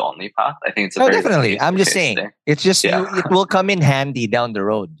think it's the only path. I think it's a very definitely. I'm just saying, it's just it will come in handy down the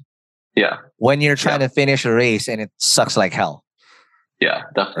road. Yeah, when you're trying to finish a race and it sucks like hell. Yeah,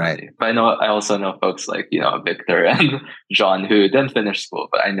 definitely. Right. But I also know folks like Victor and John who didn't finish school,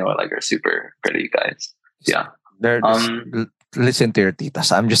 but I know like are super pretty guys. Yeah, they're listen to your titas.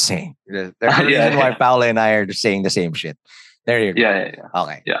 I'm just saying. There's a reason why Paula and I are just saying the same shit. There you go. Yeah.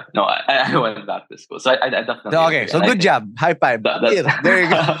 Okay. Yeah. No, I went back to school, so I definitely. Okay. So good job. High five. There you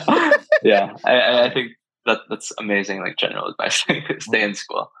go. Yeah, I think that's amazing. Like general advice, stay in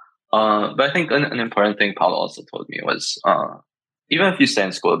school. But I think an important thing Paula also told me was, even if you stay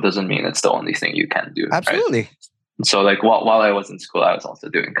in school, it doesn't mean it's the only thing you can do. Absolutely. Right? So like while I was in school, I was also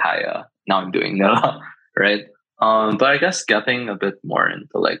doing Kaya. Now I'm doing Nila, right? But I guess getting a bit more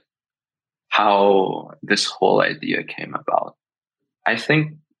into like how this whole idea came about. I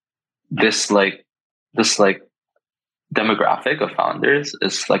think this demographic of founders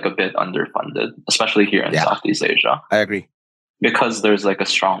is like a bit underfunded, especially here in Southeast Asia. I agree. Because there's like a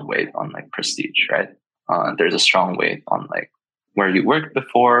strong weight on like prestige, right? There's a strong weight on like where you worked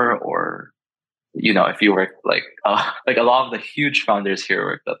before, or if you worked like a lot of the huge founders here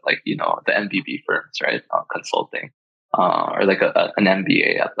worked at like the MBB firms, right? Consulting, or like an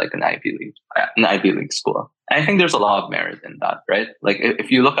MBA at like an Ivy League school. And I think there's a lot of merit in that, right? Like if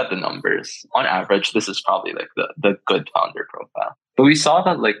you look at the numbers, on average, this is probably like the good founder profile. But we saw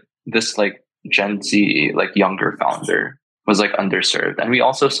that like this like Gen Z like younger founder was like underserved, and we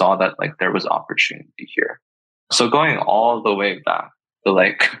also saw that like there was opportunity here. So going all the way back to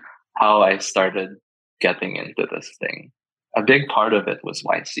like how I started getting into this thing, a big part of it was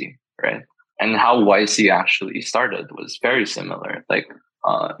YC, right? And how YC actually started was very similar. Like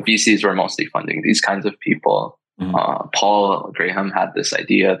VCs were mostly funding these kinds of people. Mm-hmm. Paul Graham had this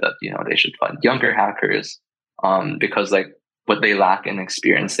idea that they should fund younger hackers because like what they lack in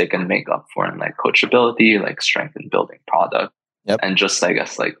experience, they can make up for in like coachability, like strength in building product, and just I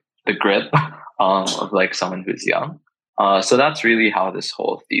guess like the grit of like someone who's young. So that's really how this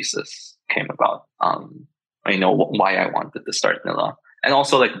whole thesis came about. Why I wanted to start Nila, and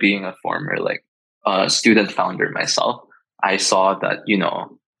also like being a former like student founder myself, I saw that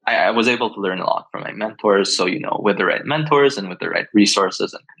I was able to learn a lot from my mentors. So with the right mentors and with the right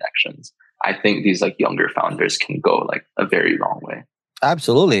resources and connections, I think these like younger founders can go like a very long way.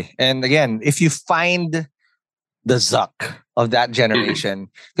 Absolutely. And again, if you find the Zuck of that generation,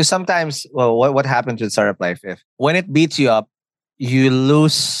 because sometimes, what happens with startup life, if when it beats you up, you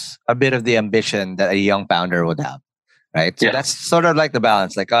lose a bit of the ambition that a young founder would have, right? So that's sort of like the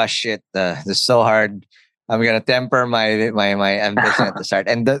balance. Like, oh shit, this is so hard. I'm gonna temper my ambition at the start,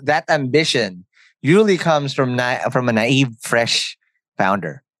 and that ambition usually comes from a naive, fresh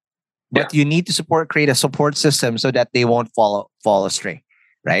founder. But you need to create a support system so that they won't fall astray,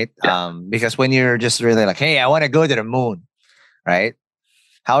 right? Because when you're just really like, hey, I want to go to the moon, right?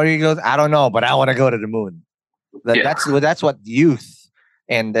 How are you going? I don't know, but I want to go to the moon. That's what youth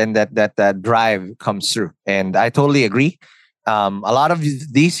and that drive comes through. And I totally agree. A lot of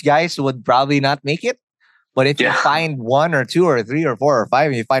these guys would probably not make it, but if you find 1 or 2 or 3 or 4 or 5,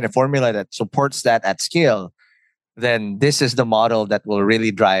 and you find a formula that supports that at scale, then this is the model that will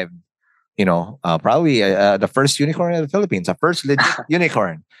really drive. Probably the first unicorn of the Philippines, a first legit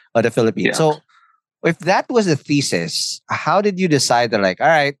unicorn of the Philippines. Yeah. So if that was the thesis, how did you decide that like, all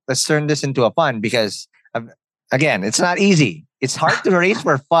right, let's turn this into a fund? Because again, it's not easy. It's hard to raise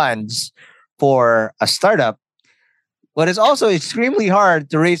for funds for a startup, but it's also extremely hard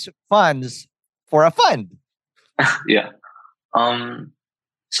to raise funds for a fund. Yeah.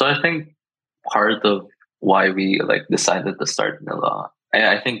 So I think part of why we like decided to start Nila,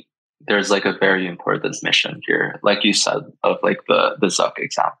 I think there's like a very important mission here, like you said, of like the Zuck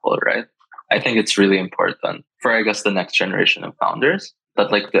example, right? I think it's really important for, I guess, the next generation of founders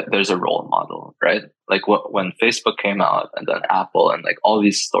that like there's a role model, right? Like when Facebook came out and then Apple and like all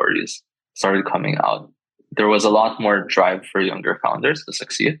these stories started coming out, there was a lot more drive for younger founders to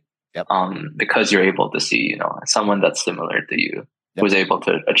succeed. Yep. Because you're able to see, someone that's similar to you was able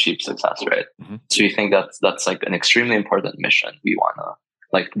to achieve success, right? Mm-hmm. So you think that's like an extremely important mission we want to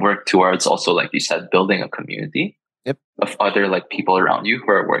like work towards. Also, like you said, building a community of other like people around you who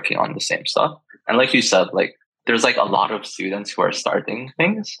are working on the same stuff. And like you said, like there's like a lot of students who are starting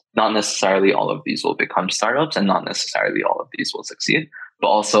things. Not necessarily all of these will become startups, and not necessarily all of these will succeed. But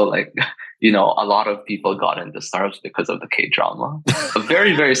also like, a lot of people got into startups because of the K-drama. A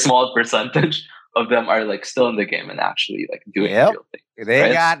very, very small percentage of them are like still in the game and actually like doing real things.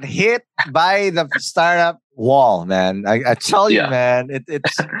 They got hit by the startup wall, man. I tell you, man,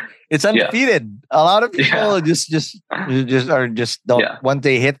 it's undefeated. A lot of people just don't. Once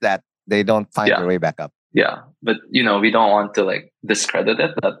they hit that, they don't find their way back up. Yeah, but we don't want to like discredit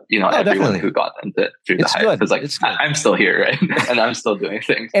it. That everyone definitely. Who got into it through the hype, because like I'm still here, right? And I'm still doing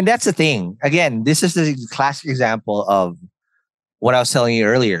things. And that's the thing. Again, this is the classic example of what I was telling you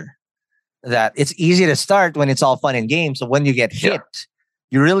earlier. That it's easy to start when it's all fun and games. So when you get hit,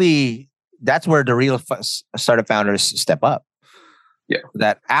 that's where the real startup founders step up. Yeah.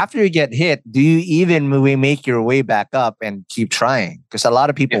 That after you get hit, do you even make your way back up and keep trying? Because a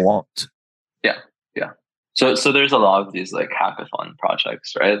lot of people won't. Yeah. Yeah. So there's a lot of these like hackathon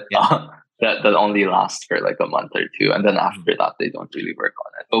projects, right? Yeah. That only last for like a month or two. And then after that, they don't really work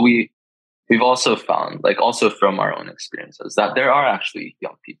on it. But we've also found, like also from our own experiences, that there are actually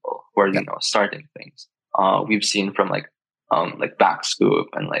young people who are, starting things. We've seen from like Backscoop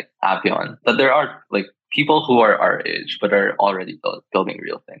and like Avion that there are like people who are our age, but are already building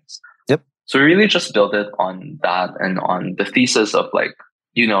real things. Yep. So we really just build it on that and on the thesis of like,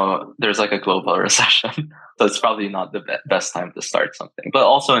 there's like a global recession. So it's probably not the best time to start something, but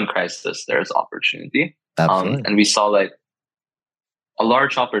also in crisis, there's opportunity. And we saw like a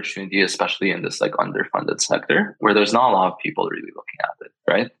large opportunity, especially in this like underfunded sector where there's not a lot of people really looking at it,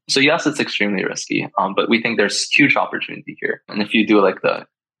 right? So yes, it's extremely risky, but we think there's huge opportunity here. And if you do like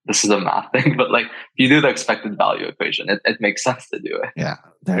this is a math thing, but like if you do the expected value equation, it makes sense to do it. Yeah,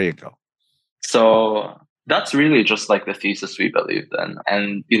 there you go. So that's really just like the thesis we believed in.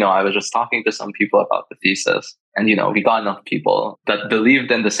 And, I was just talking to some people about the thesis and, we got enough people that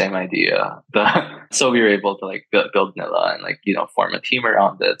believed in the same idea. So we were able to like build Nila and like, form a team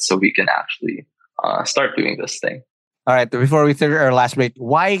around it so we can actually start doing this thing. All right. Before we take our last break,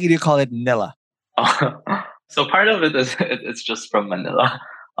 why do you call it Nila? So part of it is it's just from Manila.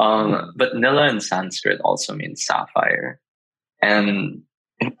 But Nila in Sanskrit also means sapphire. And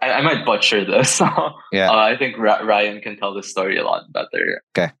I might butcher this. I think Ryan can tell the story a lot better.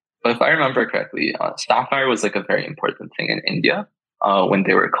 Okay. But if I remember correctly, sapphire was like a very important thing in India when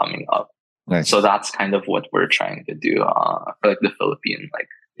they were coming up. Nice. So that's kind of what we're trying to do for like the Philippine like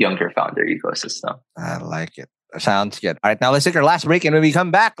younger founder ecosystem. I like it. Sounds good. All right, now let's take our last break, and when we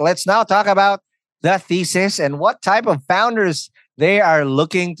come back, let's now talk about the thesis and what type of founders they are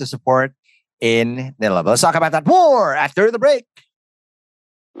looking to support in Nila. Let's talk about that more after the break.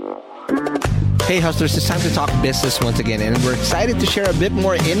 Hey hustlers, it's time to talk business once again, and we're excited to share a bit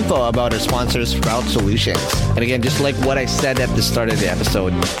more info about our sponsor, Sprout Solutions. And again, just like what I said at the start of the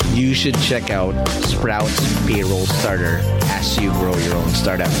episode, you should check out Sprout's Payroll Starter as you grow your own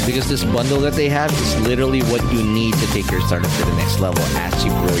startup, because this bundle that they have is literally what you need to take your startup to the next level as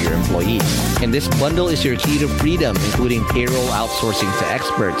you grow your employees. And this bundle is your key to freedom, including payroll outsourcing to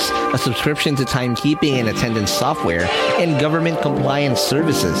experts, a subscription to timekeeping and attendance software, and government compliance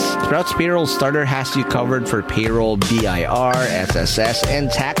services. Sprout's Payroll Starter has you covered for payroll, BIR, SSS,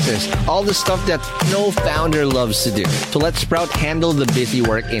 and taxes. All the stuff that no founder loves to do. So let Sprout handle the busy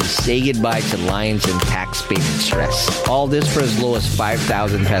work and say goodbye to lines and tax payment stress. All this for as low as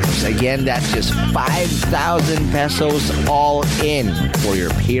 5,000 pesos. Again, that's just 5,000 pesos all in for your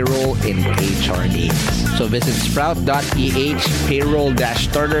payroll and HR needs. So visit sprout.ph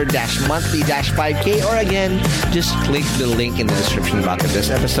payroll-starter-monthly-5K, or again, just click the link in the description box of this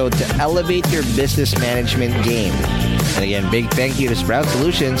episode to elevate your business management game. And again, big thank you to Sprout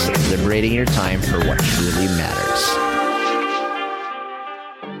Solutions, liberating your time for what truly matters.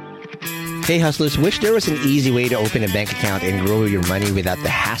 Hey hustlers, wish there was an easy way to open a bank account and grow your money without the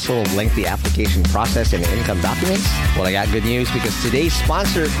hassle of lengthy application process and income documents? Well, I got good news, because today's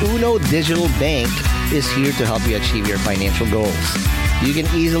sponsor, Uno Digital Bank, is here to help you achieve your financial goals. You can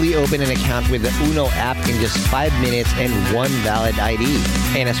easily open an account with the Uno app in just 5 minutes and one valid ID.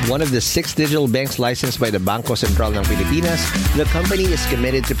 And as one of the 6 digital banks licensed by the Bangko Sentral ng Pilipinas, the company is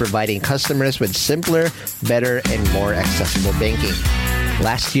committed to providing customers with simpler, better, and more accessible banking.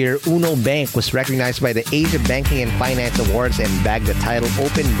 Last year, Uno Bank was recognized by the Asia Banking and Finance Awards and bagged the title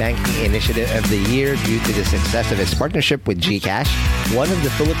Open Banking Initiative of the Year due to the success of its partnership with GCash, one of the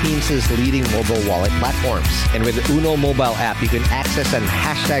Philippines' leading mobile wallet platforms. And with the Uno mobile app, you can access an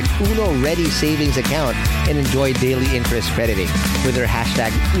hashtag Uno Ready savings account and enjoy daily interest crediting. With their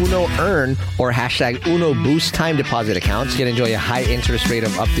hashtag Uno Earn or hashtag Uno Boost time deposit accounts, you can enjoy a high interest rate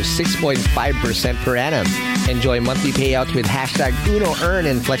of up to 6.5% per annum. Enjoy monthly payouts with hashtag Uno Earn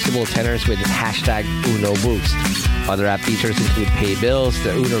and flexible tenors with hashtag Uno Boost. Other app features include pay bills,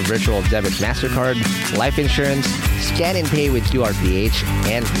 the Uno Virtual Debit MasterCard, life insurance, scan and pay with QRPH,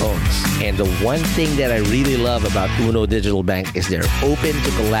 and loans. And the one thing that I really love about Uno Digital Bank is they're open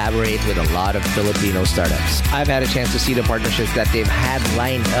to collaborate with a lot of Filipino startups. I've had a chance to see the partnerships that they've had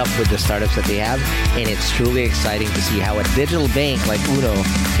lined up with the startups that they have, and it's truly exciting to see how a digital bank like Uno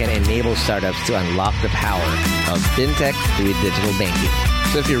can enable startups to unlock the power of fintech through digital banking.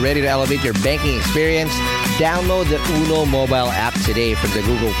 So if you're ready to elevate your banking experience, download the Uno mobile app today from the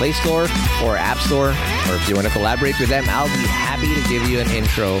Google Play Store or App Store. Or if you want to collaborate with them, I'll be happy to give you an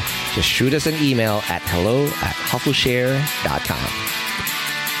intro. Just shoot us an email at hello@hustleshare.com.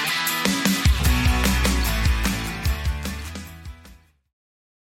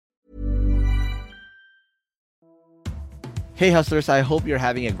 Hey hustlers, I hope you're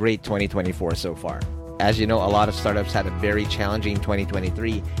having a great 2024 so far. As you know, a lot of startups had a very challenging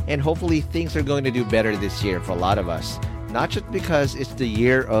 2023, and hopefully things are going to do better this year for a lot of us. Not just because it's the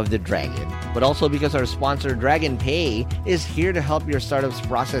year of the dragon, but also because our sponsor Dragon Pay is here to help your startups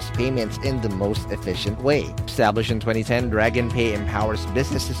process payments in the most efficient way. Established in 2010, Dragon Pay empowers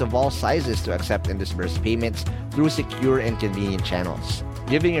businesses of all sizes to accept and disburse payments through secure and convenient channels,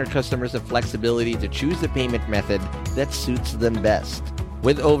 giving your customers the flexibility to choose the payment method that suits them best.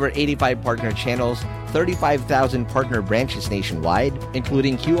 With over 85 partner channels, 35,000 partner branches nationwide,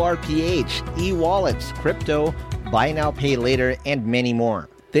 including QRPH, e-wallets, crypto, buy now, pay later, and many more.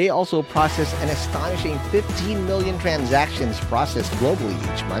 They also process an astonishing 15 million transactions processed globally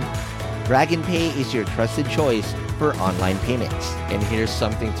each month. Dragon Pay is your trusted choice for online payments. And here's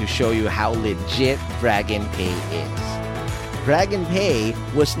something to show you how legit Dragon Pay is. Dragon Pay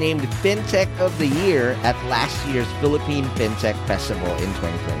was named FinTech of the Year at last year's Philippine FinTech Festival in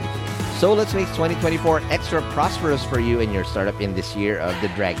 2023. So let's make 2024 extra prosperous for you and your startup in this year of the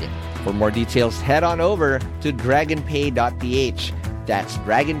Dragon. For more details, head on over to dragonpay.ph. That's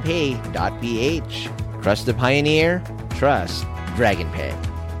dragonpay.ph. Trust the pioneer, trust Dragon Pay.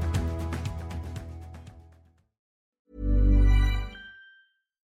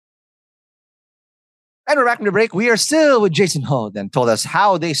 And we're back from the break. We are still with Jason Ho, then told us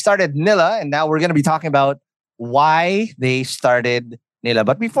how they started Nila, and now we're going to be talking about why they started Nila.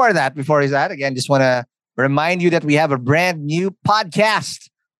 But before that, again, just want to remind you that we have a brand new podcast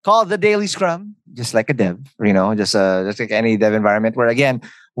called The Daily Scrum, just like a dev, just like any dev environment, where again,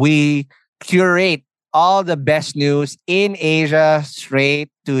 we curate all the best news in Asia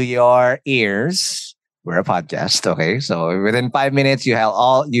straight to your ears. We're a podcast, okay? So within 5 minutes,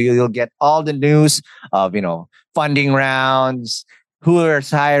 you'll get all the news of funding rounds, who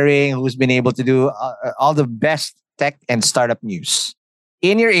is hiring, who's been able to do all the best tech and startup news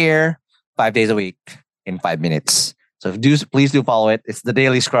in your ear, 5 days a week in 5 minutes. So please do follow it. It's the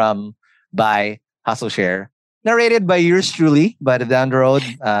Daily Scrum by Hustle Share, narrated by yours truly. But down the road,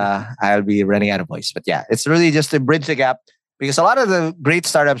 I'll be running out of voice. But yeah, it's really just to bridge the gap, because a lot of the great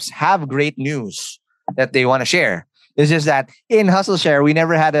startups have great news that they want to share. It's just that in Hustle Share, we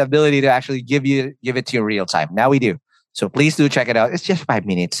never had the ability to actually give it to you in real time. Now we do. So please do check it out. It's just 5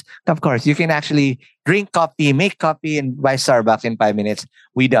 minutes. Of course, you can actually drink coffee, make coffee, and buy Starbucks in 5 minutes.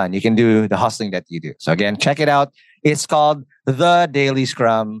 We done. You can do the hustling that you do. So again, check it out. It's called The Daily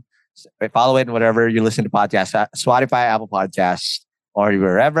Scrum. Follow it whatever you listen to podcasts, Spotify, Apple Podcasts, or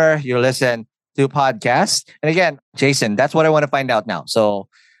wherever you listen to podcasts. And again, Jason, that's what I want to find out now. So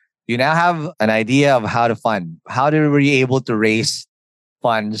you now have an idea of how to fund. How were you able to raise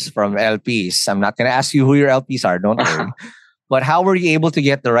funds from LPs? I'm not going to ask you who your LPs are, don't worry. But how were you able to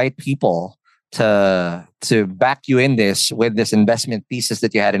get the right people to back you in this with this investment thesis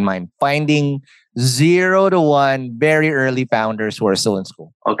that you had in mind? Finding 0 to 1 very early founders who are still in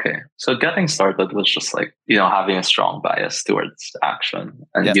school. Okay. So getting started was just like, having a strong bias towards action.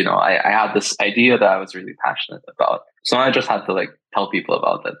 And, I had this idea that I was really passionate about. So I just had to tell people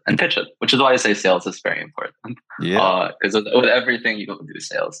about it and pitch it, which is why I say sales is very important. Yeah. Because with everything, you don't do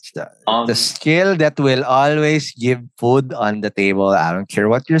sales. The skill that will always give food on the table. I don't care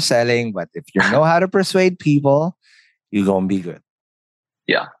what you're selling, but if you know how to persuade people, you're going to be good.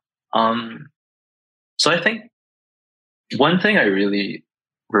 Yeah. So I think one thing I really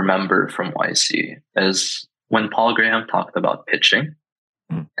remember from YC is when Paul Graham talked about pitching,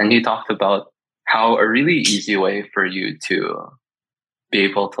 and he talked about how a really easy way for you to be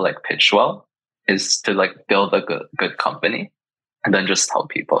able to pitch well is to build a good company and then just tell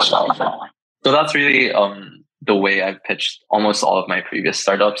people about it. So that's really the way I've pitched almost all of my previous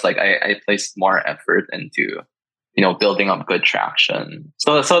startups. I placed more effort into building up good traction,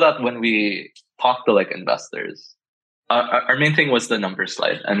 so that when we talk to like investors. Our main thing was the number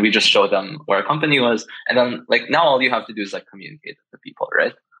slide, and we just showed them where our company was, and then like now all you have to do is like communicate with the people,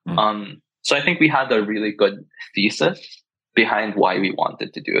 right? So I think we had a really good thesis behind why we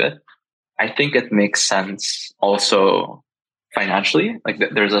wanted to do it. I think it makes sense also financially. Like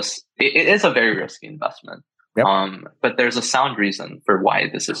it is a very risky investment, but there's a sound reason for why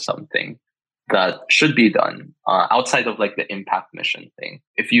this is something that should be done outside of like the impact mission thing.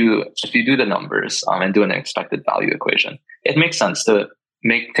 If you do the numbers and do an expected value equation, it makes sense to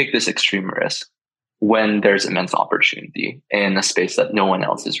take this extreme risk when there's immense opportunity in a space that no one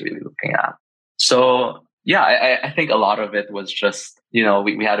else is really looking at. So yeah, I think a lot of it was just, we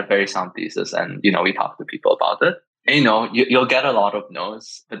had a very sound thesis, and we talked to people about it. And, you'll get a lot of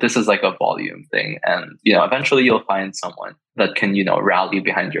no's, but this is like a volume thing. And, eventually you'll find someone that can, rally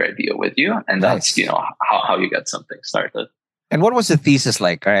behind your idea with you. And that's, how you get something started. And what was the thesis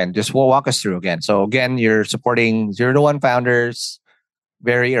like? And just walk us through again. So again, you're supporting 0 to 1 founders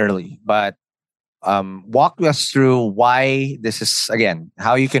very early, but walk us through why this is, again,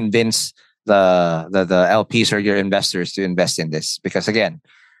 how you convince the LPs or your investors to invest in this. Because again,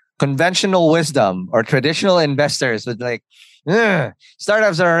 conventional wisdom or traditional investors would like,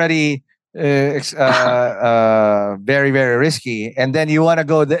 startups are already very, very risky. And then you want to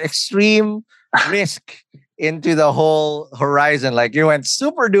go the extreme risk into the whole horizon. Like you went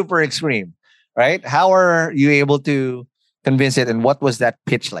super duper extreme, right? How are you able to convince it? And what was that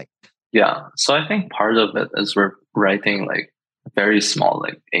pitch like? Yeah. So I think part of it is we're writing like very small,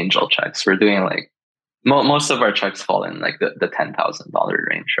 like angel checks. We're doing like, most of our checks fall in like the $10,000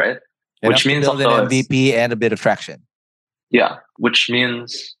 range, right? Which means build an MVP and a bit of traction. Yeah, which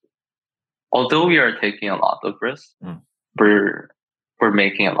means although we are taking a lot of risk, we're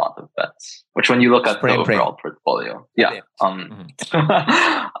making a lot of bets. Which when you look at the overall portfolio,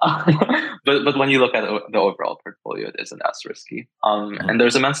 but when you look at the overall portfolio, it isn't as risky. And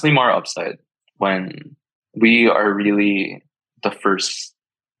there's immensely more upside when we are really the first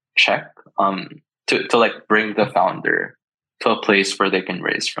check. To like bring the founder to a place where they can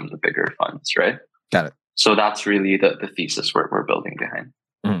raise from the bigger funds, right? Got it. So that's really the thesis we're building behind.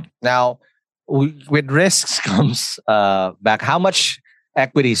 Now, with risks comes back. How much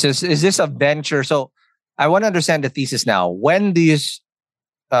equity? So is this a venture? So I want to understand the thesis now. When do you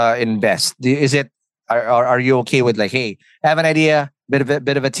invest? Are you okay with like, hey, I have an idea,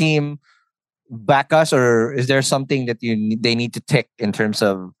 bit of a team, back us, or is there something that they need to tick in terms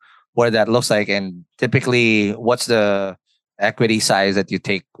of what that looks like? And typically, what's the equity size that you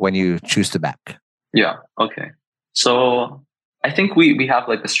take when you choose to back? Yeah. Okay. So I think we have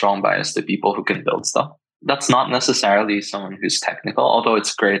like a strong bias to people who can build stuff. That's not necessarily someone who's technical, although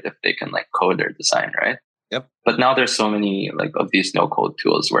it's great if they can like code or design, right? Yep. But now there's so many like of these no code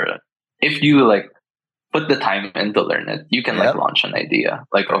tools where if you like put the time in to learn it, you can like launch an idea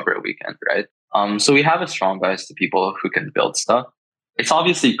like over a weekend, right? So we have a strong bias to people who can build stuff. It's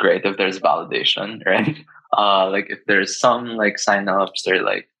obviously great if there's validation, right? Like if there's some like signups or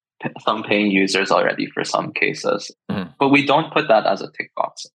like some paying users already for some cases, but we don't put that as a tick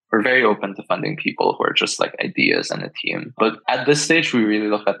box. We're very open to funding people who are just like ideas and a team. But at this stage, we really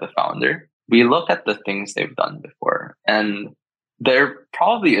look at the founder. We look at the things they've done before, and there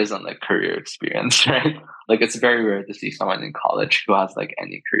probably isn't like career experience, right? Like it's very rare to see someone in college who has like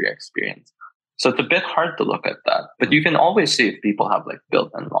any career experience. So it's a bit hard to look at that, but you can always see if people have like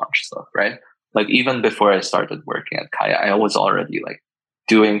built and launched stuff, right? Like even before I started working at Kaya, I was already like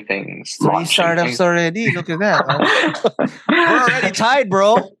doing things. 3 startups already. Look at that. We're already tied,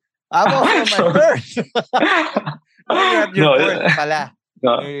 bro. I'm also on my first.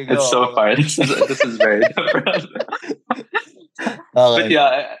 It's so far. This is very different. But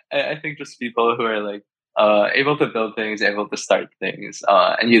yeah, I think just people who are like able to build things, able to start things,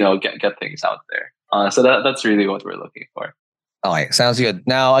 and get things out there. So that's really what we're looking for. All right, sounds good.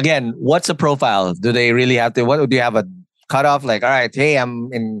 Now, again, what's a profile? Do they really have to? What do you have a cutoff? Like, all right, hey,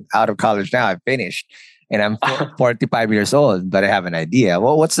 I'm out of college now. I've finished, and I'm 45 years old, but I have an idea.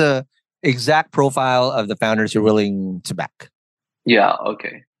 Well, what's the exact profile of the founders you're willing to back? Yeah.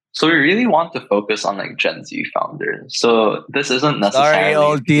 Okay. So we really want to focus on like Gen Z founders. So this isn't necessarily... Sorry,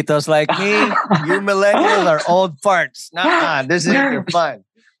 old titos like me. You millennials are old farts. Nah, this is your fun.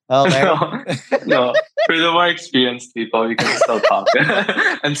 Okay. No, for the more experienced people, we can still talk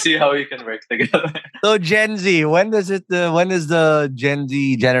and see how we can work together. So Gen Z, when does the Gen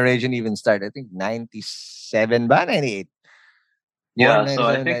Z generation even start? I think 97, ba? 98. Yeah, so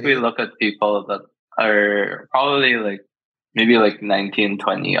I think we look at people that are probably like maybe like 19,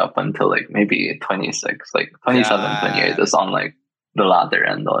 20 up until like maybe 26, like 27, 28 is on like the latter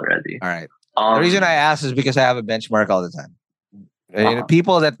end already. All right. The reason I ask is because I have a benchmark all the time.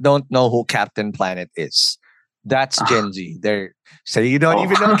 People that don't know who Captain Planet is, that's Gen Z. So you don't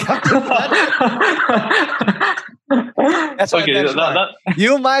even know Captain Planet? That's my benchmark.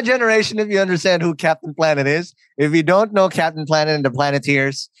 You, my generation, if you understand who Captain Planet is. If you don't know Captain Planet and the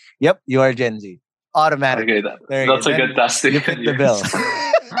Planeteers, yep, you are Gen Z. Automatic. Okay, that's a good testing. You fit the bill.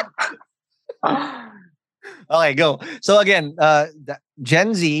 Okay, go. So again,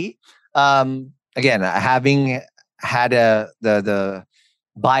 Gen Z, again, having had the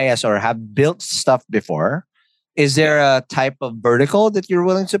bias or have built stuff before, is there a type of vertical that you're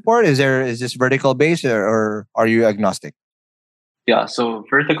willing to support? Is this vertical based or are you agnostic? Yeah, so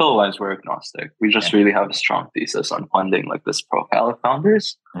vertical wise, we're agnostic. We just really have a strong thesis on funding like this profile of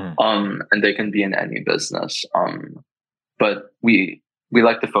founders. And they can be in any business. But we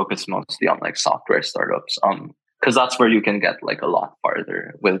like to focus mostly on like software startups. Because that's where you can get like a lot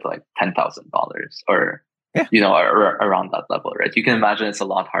farther with like $10,000 or around that level, right? You can imagine it's a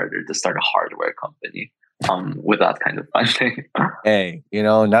lot harder to start a hardware company with that kind of funding. Hey,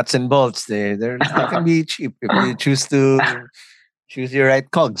 nuts and bolts, they can be cheap if you choose your right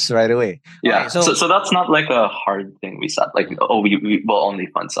cogs right away. Yeah. Okay, so that's not like a hard thing we said. Like, we will only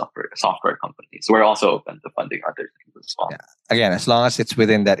fund software companies. We're also open to funding other things as well. Yeah. Again, as long as it's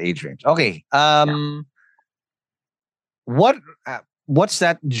within that age range. Okay. What's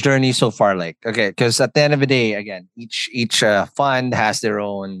that journey so far like? Okay, because at the end of the day, again, each fund has their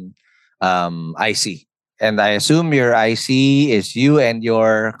own IC, and I assume your IC is you and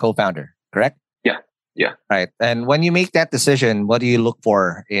your co-founder, correct? Yeah. Right. And when you make that decision, what do you look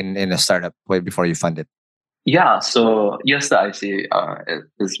for in a startup before you fund it? Yeah. So yes, the IC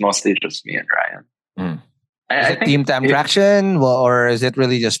is mostly just me and Ryan. Is it team time traction, or is it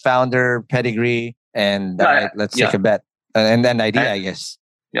really just founder pedigree and let's take a bet and then idea, I guess?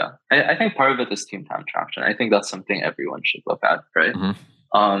 Yeah, I think part of it is team time traction. I think that's something everyone should look at, right?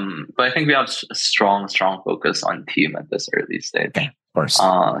 But I think we have a strong focus on team at this early stage. Okay, of course.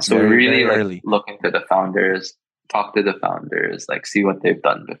 So we're really look into the founders, talk to the founders, like see what they've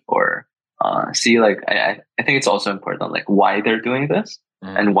done before. See, like I think it's also important, like why they're doing this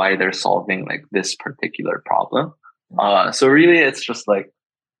and why they're solving like this particular problem. So really, it's just like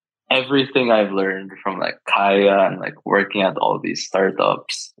everything I've learned from like Kaya and like working at all these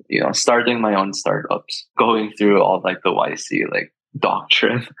startups, starting my own startups, going through all like the YC like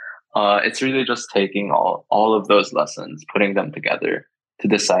doctrine. It's really just taking all of those lessons, putting them together to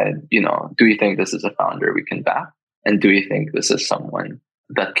decide, do we think this is a founder we can back? And do we think this is someone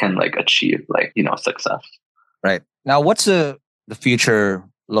that can like achieve like, success? Right. Now, what's the future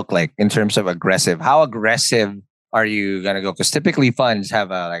look like in terms of aggressive? How aggressive are you going to go? Because typically funds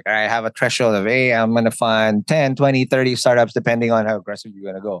have I have a threshold of, hey, I'm going to fund 10, 20, 30 startups, depending on how aggressive you're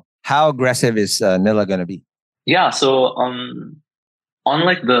going to go. How aggressive is Nila going to be? Yeah. So,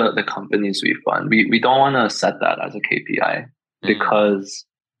 unlike the companies we fund, we don't want to set that as a KPI because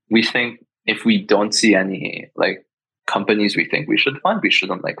we think if we don't see any like companies we think we should fund, we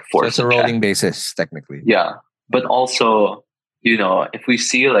shouldn't like force. So it's a rolling basis, technically. Yeah. But also, if we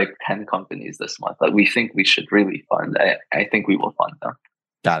see like 10 companies this month that we think we should really fund, I think we will fund them.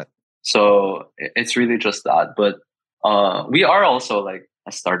 Got it. So it's really just that. But we are also like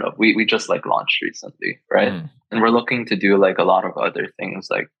a startup. We just like launched recently, right? And we're looking to do like a lot of other things.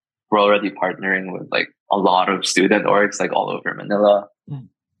 Like we're already partnering with like a lot of student orgs like all over Manila.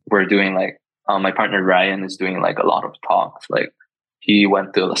 We're doing like my partner Ryan is doing like a lot of talks. Like he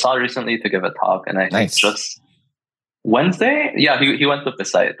went to LaSalle recently to give a talk, and I think just Wednesday, he went to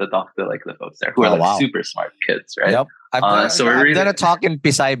Pisay to talk to like the folks there who are like super smart kids, right? Yep. I've done a talk in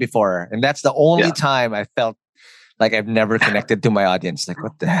Pisay before, and that's the only time I felt like I've never connected to my audience. Like,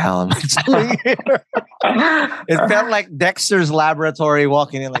 what the hell am I doing here? It felt like Dexter's laboratory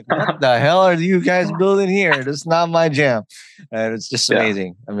walking in. Like, what the hell are you guys building here? This is not my jam. And it's just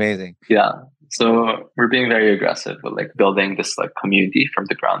amazing. Yeah. So we're being very aggressive with like building this like community from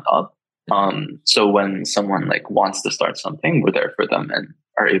the ground up. So when someone like wants to start something, we're there for them and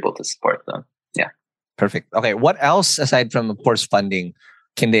are able to support them. Yeah. Perfect. Okay. What else aside from, of course, funding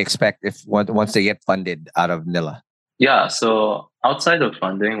can they expect once they get funded out of Nila? Yeah. So outside of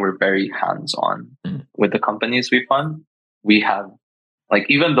funding, we're very hands-on with the companies we fund. We have like,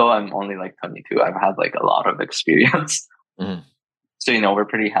 even though I'm only like 22, I've had like a lot of experience. So, we're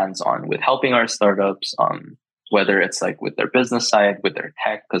pretty hands-on with helping our startups, whether it's like with their business side, with their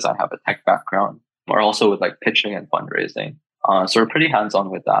tech, because I have a tech background, or also with like pitching and fundraising. So we're pretty hands-on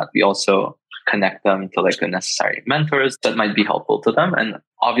with that. We also connect them to like the necessary mentors that might be helpful to them. And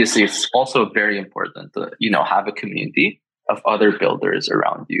obviously it's also very important to, have a community of other builders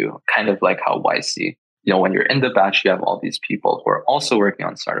around you, kind of like how YC. When you're in the batch, you have all these people who are also working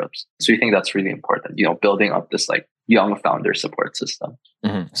on startups. So we think that's really important, building up this like young founder support system.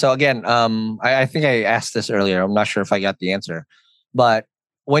 Mm-hmm. So again, I think I asked this earlier. I'm not sure if I got the answer, but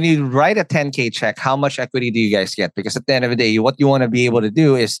when you write a 10K check, how much equity do you guys get? Because at the end of the day, what you want to be able to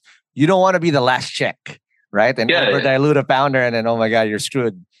do is you don't want to be the last check, right? And dilute a founder, and then, oh my God, you're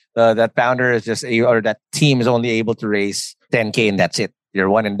screwed. That founder is just, or that team is only able to raise 10K and that's it. You're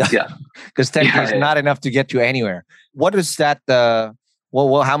one and done. Yeah. Because 10K is not enough to get you anywhere. What is that? How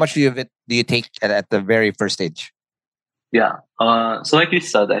much do you take at the very first stage? Yeah. So like you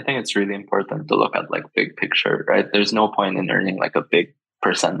said, I think it's really important to look at like big picture, right? There's no point in earning like a big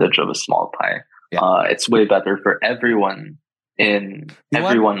percentage of a small pie. Yeah. It's way better for everyone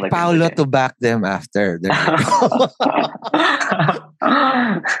want like Paolo to back them after. Right.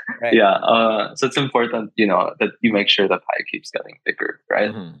 Yeah. So it's important, that you make sure the pie keeps getting bigger,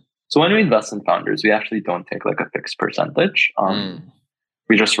 right? Mm-hmm. So when we invest in founders, we actually don't take like a fixed percentage.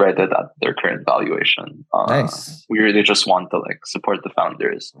 We just write it at their current valuation. Nice. We really just want to like support the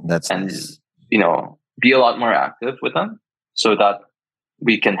founders nice. Be a lot more active with them so that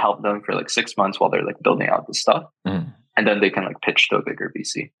we can help them for like 6 months while they're like building out the stuff. Mm. And then they can like pitch to a bigger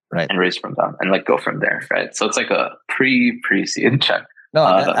VC, right, and raise from them and like go from there, right? So it's like a pre-seed check. No,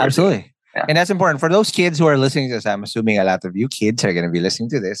 absolutely. Yeah. And that's important for those kids who are listening to this. I'm assuming a lot of you kids are going to be listening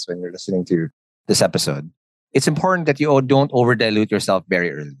to this when you're listening to this episode. It's important that you don't over dilute yourself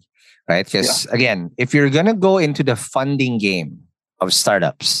very early, right? Because again, if you're going to go into the funding game of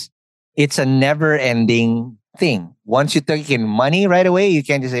startups, it's a never-ending thing. Once you take in money right away, you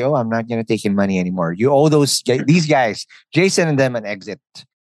can't just say, "Oh, I'm not going to take in money anymore." You owe these guys, Jason and them, an exit,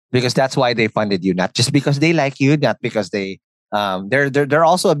 because that's why they funded you, not just because they like you, not because they're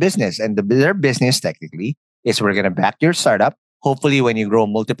also a business, and their business technically is we're going to back your startup. Hopefully, when you grow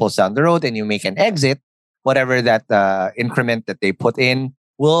multiples down the road and you make an exit, whatever that increment that they put in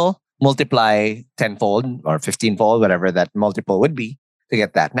will multiply 10-fold or 15-fold, whatever that multiple would be, to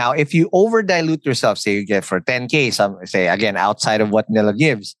get that. Now, if you over dilute yourself, say you get for 10K, say again, outside of what Nila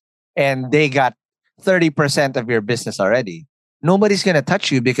gives, and they got 30% of your business already, nobody's going to touch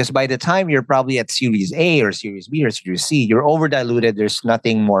you, because by the time you're probably at Series A or Series B or Series C, you're over diluted. There's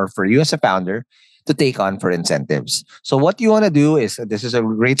nothing more for you as a founder to take on for incentives. So what you want to do is, this is a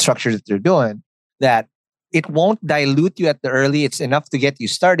great structure that they're doing, that it won't dilute you at the early. It's enough to get you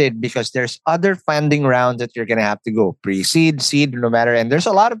started, because there's other funding rounds that you're going to have to go pre-seed, seed, no matter. And there's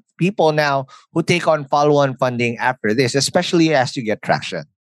a lot of people now who take on follow-on funding after this, especially as you get traction.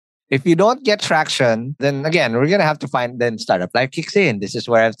 If you don't get traction, then again, we're going to have to then startup life kicks in. This is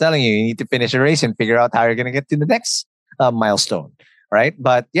where I'm telling you need to finish a race and figure out how you're going to get to the next milestone, right?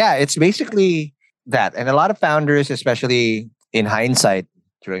 But yeah, it's basically that. And a lot of founders, especially in hindsight,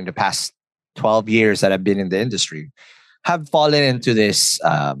 during the past 12 years that I've been in the industry, have fallen into this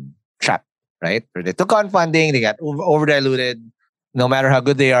trap, right? Where they took on funding, they got over diluted. No matter how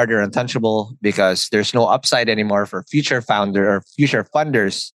good they are, they're untouchable, because there's no upside anymore for future founder or future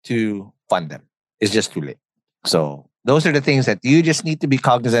funders to fund them. It's just too late. So those are the things that you just need to be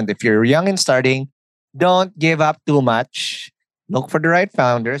cognizant. If you're young and starting, don't give up too much. Look for the right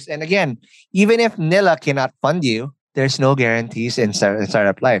founders. And again, even if Nila cannot fund you, there's no guarantees in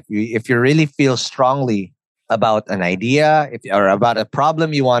startup life. If you really feel strongly about an idea or about a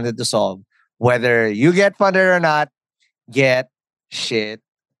problem you wanted to solve, whether you get funded or not, get shit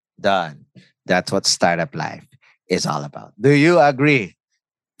done. That's what startup life is all about. Do you agree,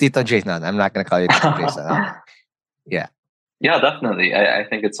 Tito Jason? I'm not going to call you Tito Jason. Yeah. Yeah, definitely. I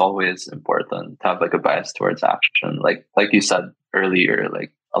think it's always important to have like a bias towards action. Like you said earlier,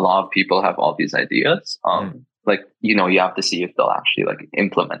 like a lot of people have all these ideas. Like, you have to see if they'll actually like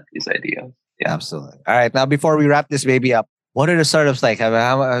implement these ideas. Yeah, absolutely. All right. Now, before we wrap this baby up, what are the startups like?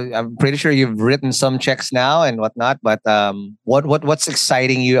 I'm pretty sure you've written some checks now and whatnot, but what's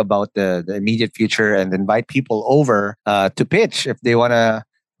exciting you about the immediate future, and invite people over to pitch if they want to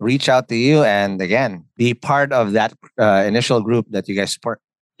reach out to you and again, be part of that initial group that you guys support?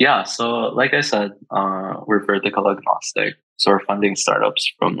 Yeah. So like I said, we're vertical agnostic. So we're funding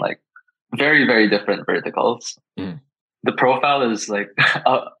startups from like very, very different verticals. Mm. The profile is like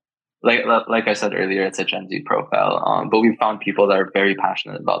like I said earlier, it's a Gen Z profile. But we found people that are very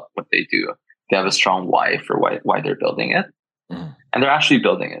passionate about what they do. They have a strong why for why they're building it. Mm. And they're actually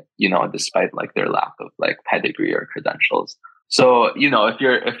building it, despite like their lack of like pedigree or credentials. So,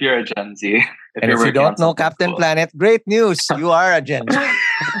 if you're a Gen Z, if you don't know Captain Planet, great news. You are a Gen Z.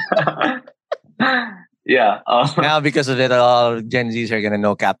 Yeah. Now, because of it, all Gen Zs are going to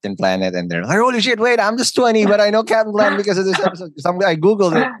know Captain Planet and they're like, holy shit, wait, I'm just 20, but I know Captain Planet because of this episode. I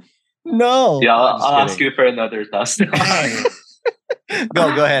Googled it. No. Yeah, I'm just I'll ask kidding. you for another test.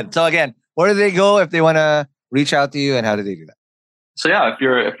 Go ahead. So again, where do they go if they want to reach out to you, and how do they do that? So yeah, if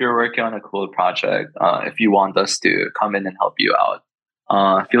you're working on a cool project, if you want us to come in and help you out,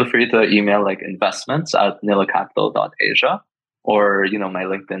 feel free to email like investments@nilacapital.asia, or my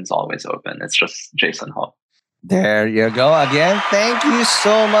LinkedIn's always open. It's just Jason Ho. There you go. Again, thank you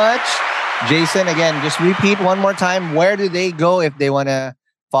so much, Jason. Again, just repeat one more time. Where do they go if they want to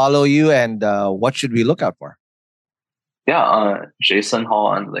follow you, and what should we look out for? Yeah, Jason Hall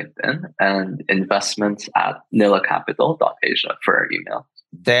on LinkedIn and investments@nilacapital.asia for our email.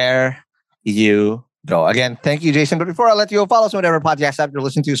 There you go. Again, thank you, Jason. But before I let you go, follow us on whatever podcast app you're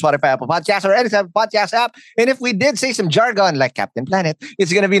listening to, Spotify, Apple Podcasts, or any type of podcast app. And if we did say some jargon like Captain Planet,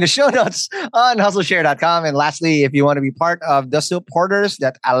 it's going to be in the show notes on hustleshare.com. And lastly, if you want to be part of the supporters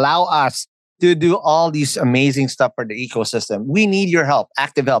that allow us to do all these amazing stuff for the ecosystem, we need your help,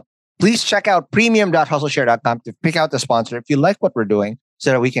 active help. Please check out premium.hustleshare.com to pick out the sponsor if you like what we're doing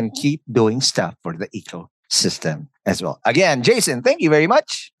so that we can keep doing stuff for the ecosystem as well. Again, Jason, thank you very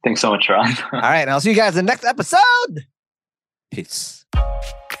much. Thanks so much, Ron. All right, and I'll see you guys in the next episode. Peace.